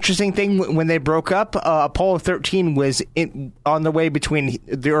 Interesting. Interesting thing, when they broke up, Apollo 13 was on the way between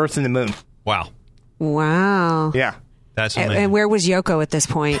the Earth and the Moon. Wow. Wow. Yeah. That's amazing. And where was Yoko at this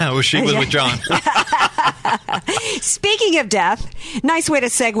point? She was with John. Speaking of death, nice way to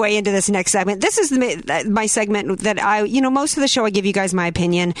segue into this next segment. This is my segment that most of the show I give you guys my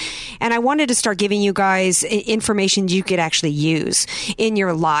opinion, and I wanted to start giving you guys information you could actually use in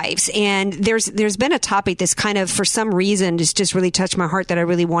your lives. And there's been a topic that's kind of, for some reason, just really touched my heart that I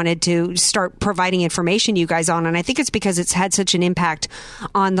really wanted to start providing information to you guys on. And I think it's because it's had such an impact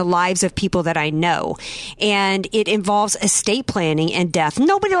on the lives of people that I know. And it involves estate planning and death.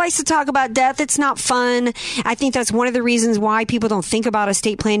 Nobody likes to talk about death. It's not fun. I think that's one of the reasons why people don't think about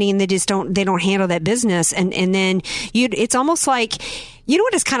estate planning, and they don't handle that business. And then it's almost like, you know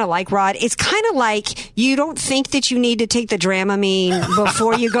what it's kind of like, Rod? It's kind of like you don't think that you need to take the Dramamine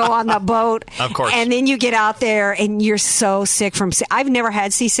before you go on the boat. Of course. And then you get out there and you're so sick from... I've never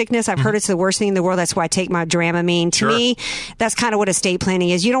had seasickness. I've heard it's the worst thing in the world. That's why I take my Dramamine. To me, that's kind of what estate planning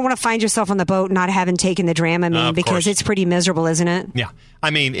is. You don't want to find yourself on the boat not having taken the Dramamine because it's pretty miserable, isn't it? Yeah. I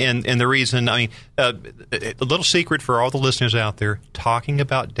mean, and the reason, a little secret for all the listeners out there, talking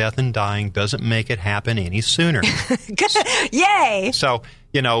about death and dying doesn't make it happen any sooner. Yay! So,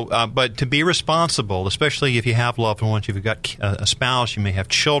 but to be responsible, especially if you have loved ones, you've got a spouse, you may have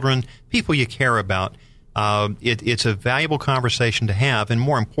children, people you care about, it's a valuable conversation to have, and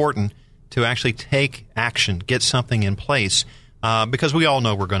more important, to actually take action, get something in place, because we all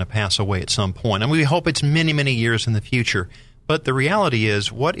know we're going to pass away at some point, and we hope it's many, many years in the future. But the reality is,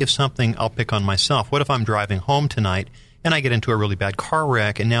 what if something, I'll pick on myself, what if I'm driving home tonight and I get into a really bad car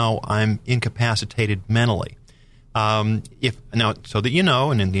wreck and now I'm incapacitated mentally? So that you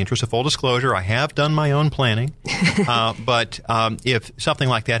know, and in the interest of full disclosure, I have done my own planning. But if something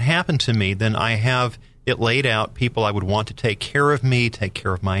like that happened to me, then I have it laid out, people I would want to take care of me, take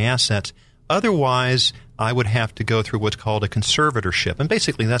care of my assets. Otherwise, I would have to go through what's called a conservatorship. And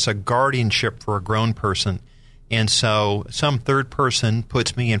basically, that's a guardianship for a grown person. And so some third person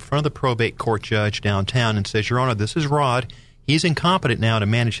puts me in front of the probate court judge downtown and says, Your Honor, this is Rod. He's incompetent now to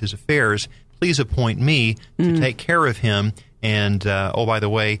manage his affairs. Please appoint me to take care of him. And, by the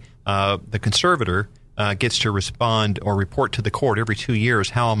way, the conservator gets to respond or report to the court every 2 years.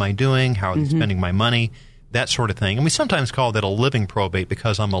 How am I doing? How am I spending my money? That sort of thing. And we sometimes call that a living probate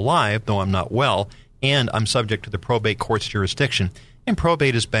because I'm alive, though I'm not well, and I'm subject to the probate court's jurisdiction. And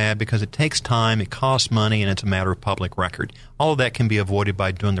probate is bad because it takes time, it costs money, and it's a matter of public record. All of that can be avoided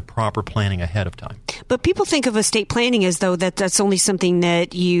by doing the proper planning ahead of time. But people think of estate planning as though that's only something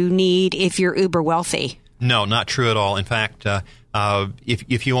that you need if you're uber wealthy. No, not true at all. In fact,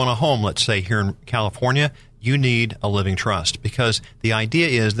 if you own a home, let's say here in California, you need a living trust because the idea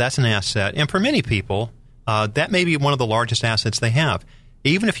is that's an asset. And for many people, that may be one of the largest assets they have.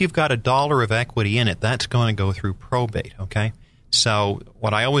 Even if you've got $1 of equity in it, that's going to go through probate, okay? So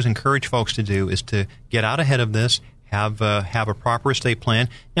what I always encourage folks to do is to get out ahead of this, have a proper estate plan.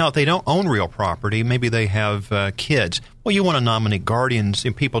 Now, if they don't own real property, maybe they have kids. Well, you want to nominate guardians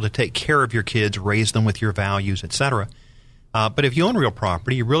and people to take care of your kids, raise them with your values, etc. But if you own real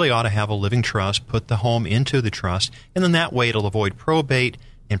property, you really ought to have a living trust, put the home into the trust, and then that way it'll avoid probate.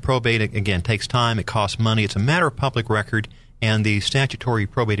 And probate, again, takes time, it costs money, it's a matter of public record, and the statutory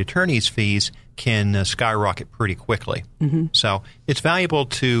probate attorney's fees can skyrocket pretty quickly. So it's valuable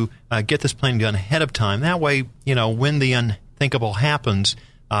to get this planning done ahead of time. That way, when the unthinkable happens,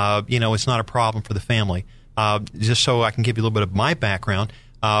 it's not a problem for the family. Just so I can give you a little bit of my background,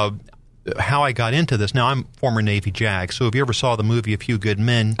 how I got into this. Now, I'm former Navy JAG, so if you ever saw the movie A Few Good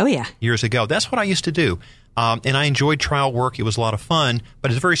Men years ago, that's what I used to do. And I enjoyed trial work. It was a lot of fun,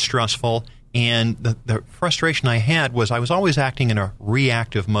 but it's very stressful. And the frustration I had was I was always acting in a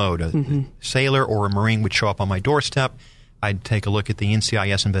reactive mode. A sailor or a Marine would show up on my doorstep. I'd take a look at the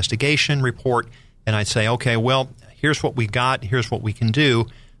NCIS investigation report, and I'd say, okay, well, here's what we got, here's what we can do.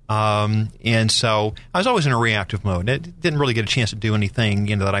 And so I was always in a reactive mode. I didn't really get a chance to do anything,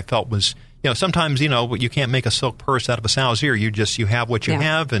 that I felt was, sometimes, you can't make a silk purse out of a sow's ear. You have what you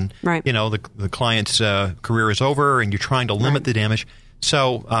have, and, the client's career is over, and you're trying to limit the damage.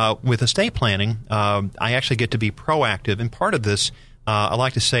 So with estate planning, I actually get to be proactive. And part of this, I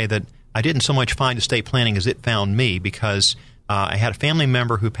like to say that I didn't so much find estate planning as it found me, because I had a family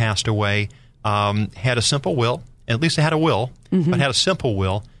member who passed away, had a simple will. At least I had a will, but had a simple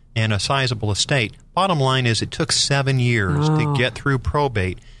will and a sizable estate. Bottom line is it took 7 years to get through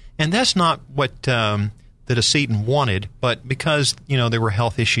probate. And that's not what the decedent wanted, but because, there were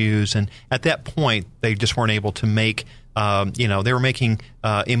health issues, and at that point they just weren't able to make, they were making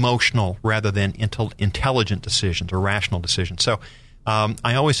emotional rather than intelligent decisions or rational decisions. So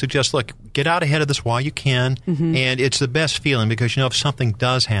I always suggest, look, get out ahead of this while you can, and it's the best feeling because, if something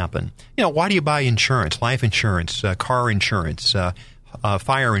does happen, why do you buy insurance, life insurance, car insurance,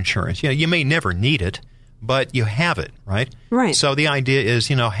 fire insurance? You may never need it, but you have it, right? Right. So the idea is,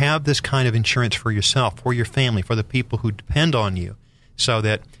 have this kind of insurance for yourself, for your family, for the people who depend on you, so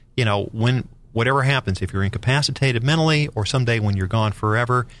that, when whatever happens, if you're incapacitated mentally or someday when you're gone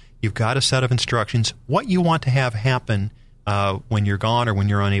forever, you've got a set of instructions, what you want to have happen when you're gone or when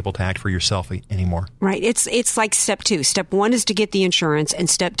you're unable to act for yourself anymore. Right. It's like step 2. Step 1 is to get the insurance, and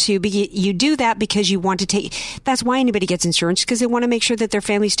step 2, you do that because you want to take. That's why anybody gets insurance, because they want to make sure that their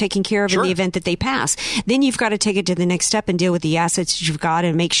family's taken care of in the event that they pass. Then you've got to take it to the next step and deal with the assets that you've got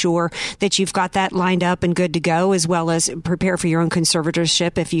and make sure that you've got that lined up and good to go, as well as prepare for your own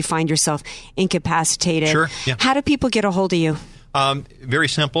conservatorship if you find yourself incapacitated. Sure. Yeah. How do people get a hold of you? Very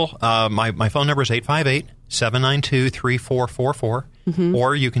simple. My phone number is 858-792-3444,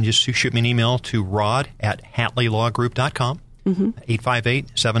 or you can just shoot me an email to rod@HatleyLawGroup.com,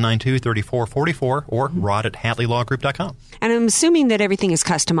 858-792-3444, or rod@HatleyLawGroup.com. And I'm assuming that everything is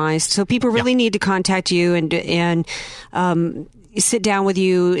customized, so people really need to contact you and sit down with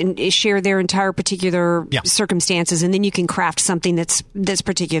you and share their entire particular circumstances, and then you can craft something that's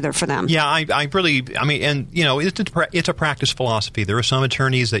particular for them. Yeah, it's a practice philosophy. There are some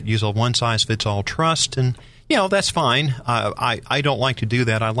attorneys that use a one-size-fits-all trust, and that's fine. I don't like to do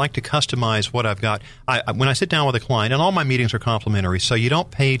that. I like to customize what I've got. When I sit down with a client, and all my meetings are complimentary, so you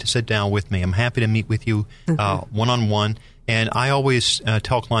don't pay to sit down with me. I'm happy to meet with you one-on-one, and I always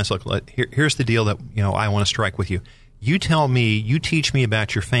tell clients, look, here's the deal that I want to strike with you. You tell me, you teach me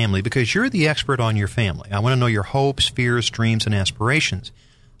about your family, because you're the expert on your family. I want to know your hopes, fears, dreams, and aspirations.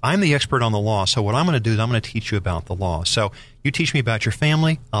 I'm the expert on the law, so what I'm going to do is I'm going to teach you about the law. So you teach me about your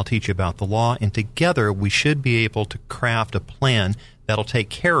family, I'll teach you about the law, and together we should be able to craft a plan that'll take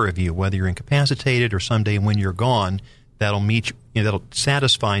care of you, whether you're incapacitated or someday when you're gone, that'll meet you, that'll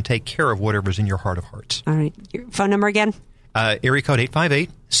satisfy and take care of whatever's in your heart of hearts. All right. Your phone number again? Area code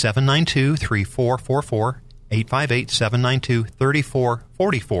 858-792-3444.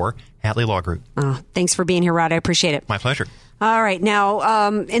 858-792-3444, Hatley Law Group. Thanks for being here, Rod. I appreciate it. My pleasure. All right. Now,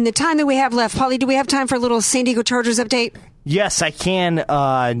 in the time that we have left, Paulie, do we have time for a little San Diego Chargers update? Yes, I can.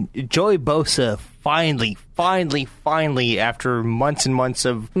 Joey Bosa finally, after months and months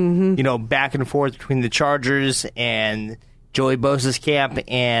of, back and forth between the Chargers and Joey Bosa's camp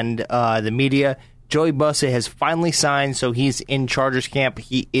and the media, Joey Bosa has finally signed, so he's in Chargers camp.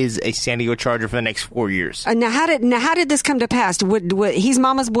 He is a San Diego Charger for the next 4 years. Now, how did this come to pass? He's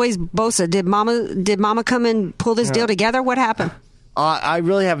Mama's boy's Bosa. Did Mama come and pull this deal together? What happened? I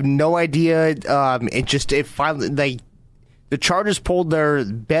really have no idea. It finally the Chargers pulled their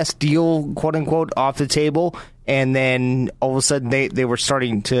best deal, quote unquote, off the table, and then all of a sudden they were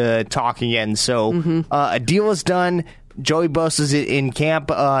starting to talk again. So a deal is done. Joey Bosa's in camp.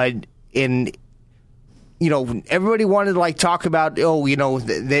 Everybody wanted to talk about,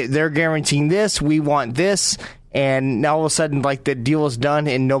 they're guaranteeing this, we want this, and now all of a sudden, the deal is done,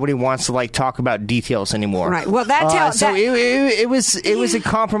 and nobody wants to talk about details anymore. Right. Well, it was a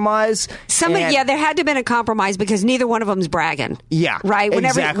compromise. There had to have been a compromise because neither one of them's bragging. Yeah. Right.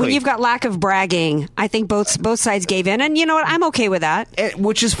 Exactly. When you've got lack of bragging, I think both sides gave in, and you know what? I'm okay with that.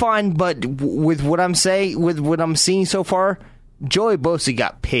 Which is fine, but with what I'm seeing so far, Joey Bosa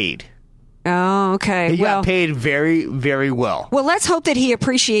got paid. Oh, okay. He got paid very, very well. Well, let's hope that he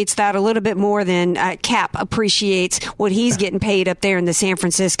appreciates that a little bit more than Cap appreciates what he's getting paid up there in the San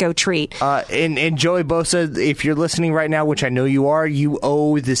Francisco treat. And Joey Bosa, if you're listening right now, which I know you are, you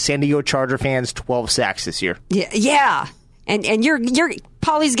owe the San Diego Charger fans 12 sacks this year. Yeah. And you're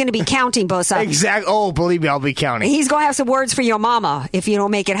Paulie's going to be counting, Bosa. Exactly. Oh, believe me, I'll be counting. He's going to have some words for your mama if you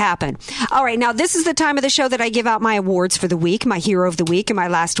don't make it happen. All right, now this is the time of the show that I give out my awards for the week, my Hero of the Week, and my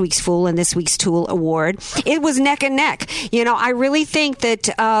last week's Fool and this week's Tool award. It was neck and neck. You know, I really think that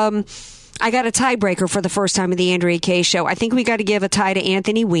I got a tiebreaker for the first time of the Andrea Kaye Show. I think we got to give a tie to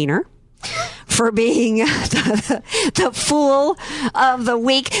Anthony Weiner for being the fool of the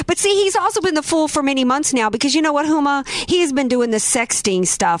week. But see, he's also been the fool for many months now because you know what, Huma? He's been doing the sexting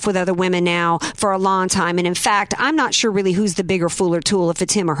stuff with other women now for a long time. And in fact, I'm not sure really who's the bigger fool or tool, if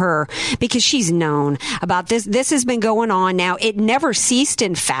it's him or her, because she's known about this. This has been going on now. It never ceased,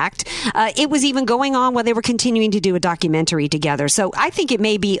 in fact. It was even going on while they were continuing to do a documentary together. So I think it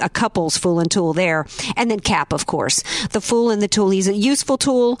may be a couple's fool and tool there. And then Cap, of course. The fool and the tool. He's a useful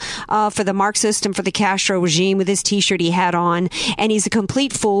tool for the Marxist and for the Castro regime with his T-shirt he had on. And he's a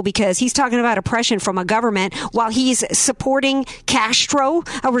complete fool because he's talking about oppression from a government while he's supporting Castro,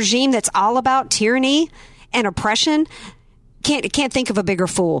 a regime that's all about tyranny and oppression. Can't think of a bigger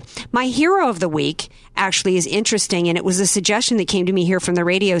fool. My hero of the week actually is interesting, and it was a suggestion that came to me here from the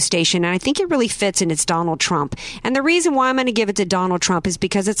radio station, and I think it really fits, and it's Donald Trump. And the reason why I'm going to give it to Donald Trump is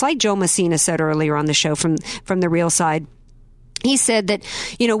because it's like Joe Messina said earlier on the show from the Real Side. He said that,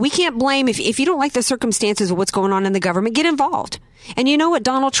 you know, we can't blame if you don't like the circumstances of what's going on in the government, get involved. And you know what?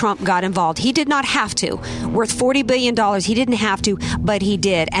 Donald Trump got involved. He did not have to. Worth $40 billion. He didn't have to, but he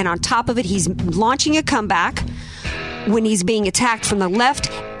did. And on top of it, he's launching a comeback when he's being attacked from the left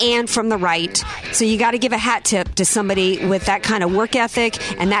and from the right. So you got to give a hat tip to somebody with that kind of work ethic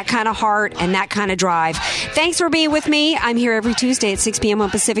and that kind of heart and that kind of drive. Thanks for being with me. I'm here every Tuesday at 6 p.m. on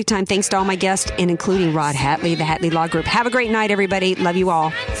Pacific Time. Thanks to all my guests, and including Rod Hatley, the Hatley Law Group. Have a great night, everybody. Love you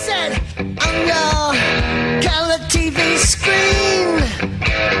all. Said on your color TV screen,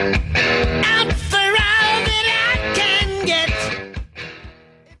 out for all that I can get.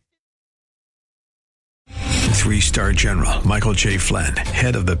 3-star General Michael J. Flynn,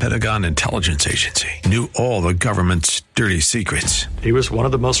 head of the Pentagon Intelligence Agency, knew all the government's dirty secrets. He was one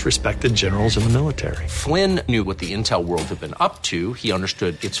of the most respected generals in the military. Flynn knew what the intel world had been up to. He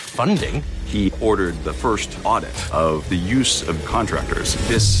understood its funding. He ordered the first audit of the use of contractors.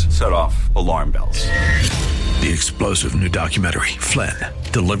 This set off alarm bells. The explosive new documentary, Flynn,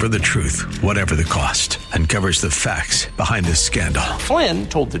 Deliver the Truth, Whatever the Cost, uncovers the facts behind this scandal. Flynn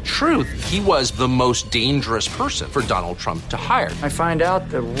told the truth. He was the most dangerous person for Donald Trump to hire. I find out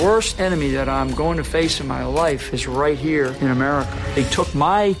the worst enemy that I'm going to face in my life is right here in America. They took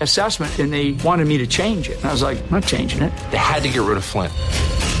my assessment and they wanted me to change it. And I was like, I'm not changing it. They had to get rid of Flynn.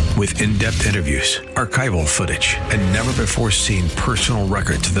 With in-depth interviews, archival footage, and never-before-seen personal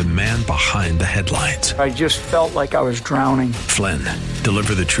records of the man behind the headlines. I just felt like I was drowning. Flynn,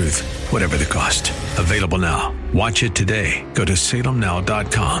 Deliver the Truth, Whatever the Cost. Available now. Watch it today. Go to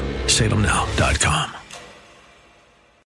salemnow.com. salemnow.com.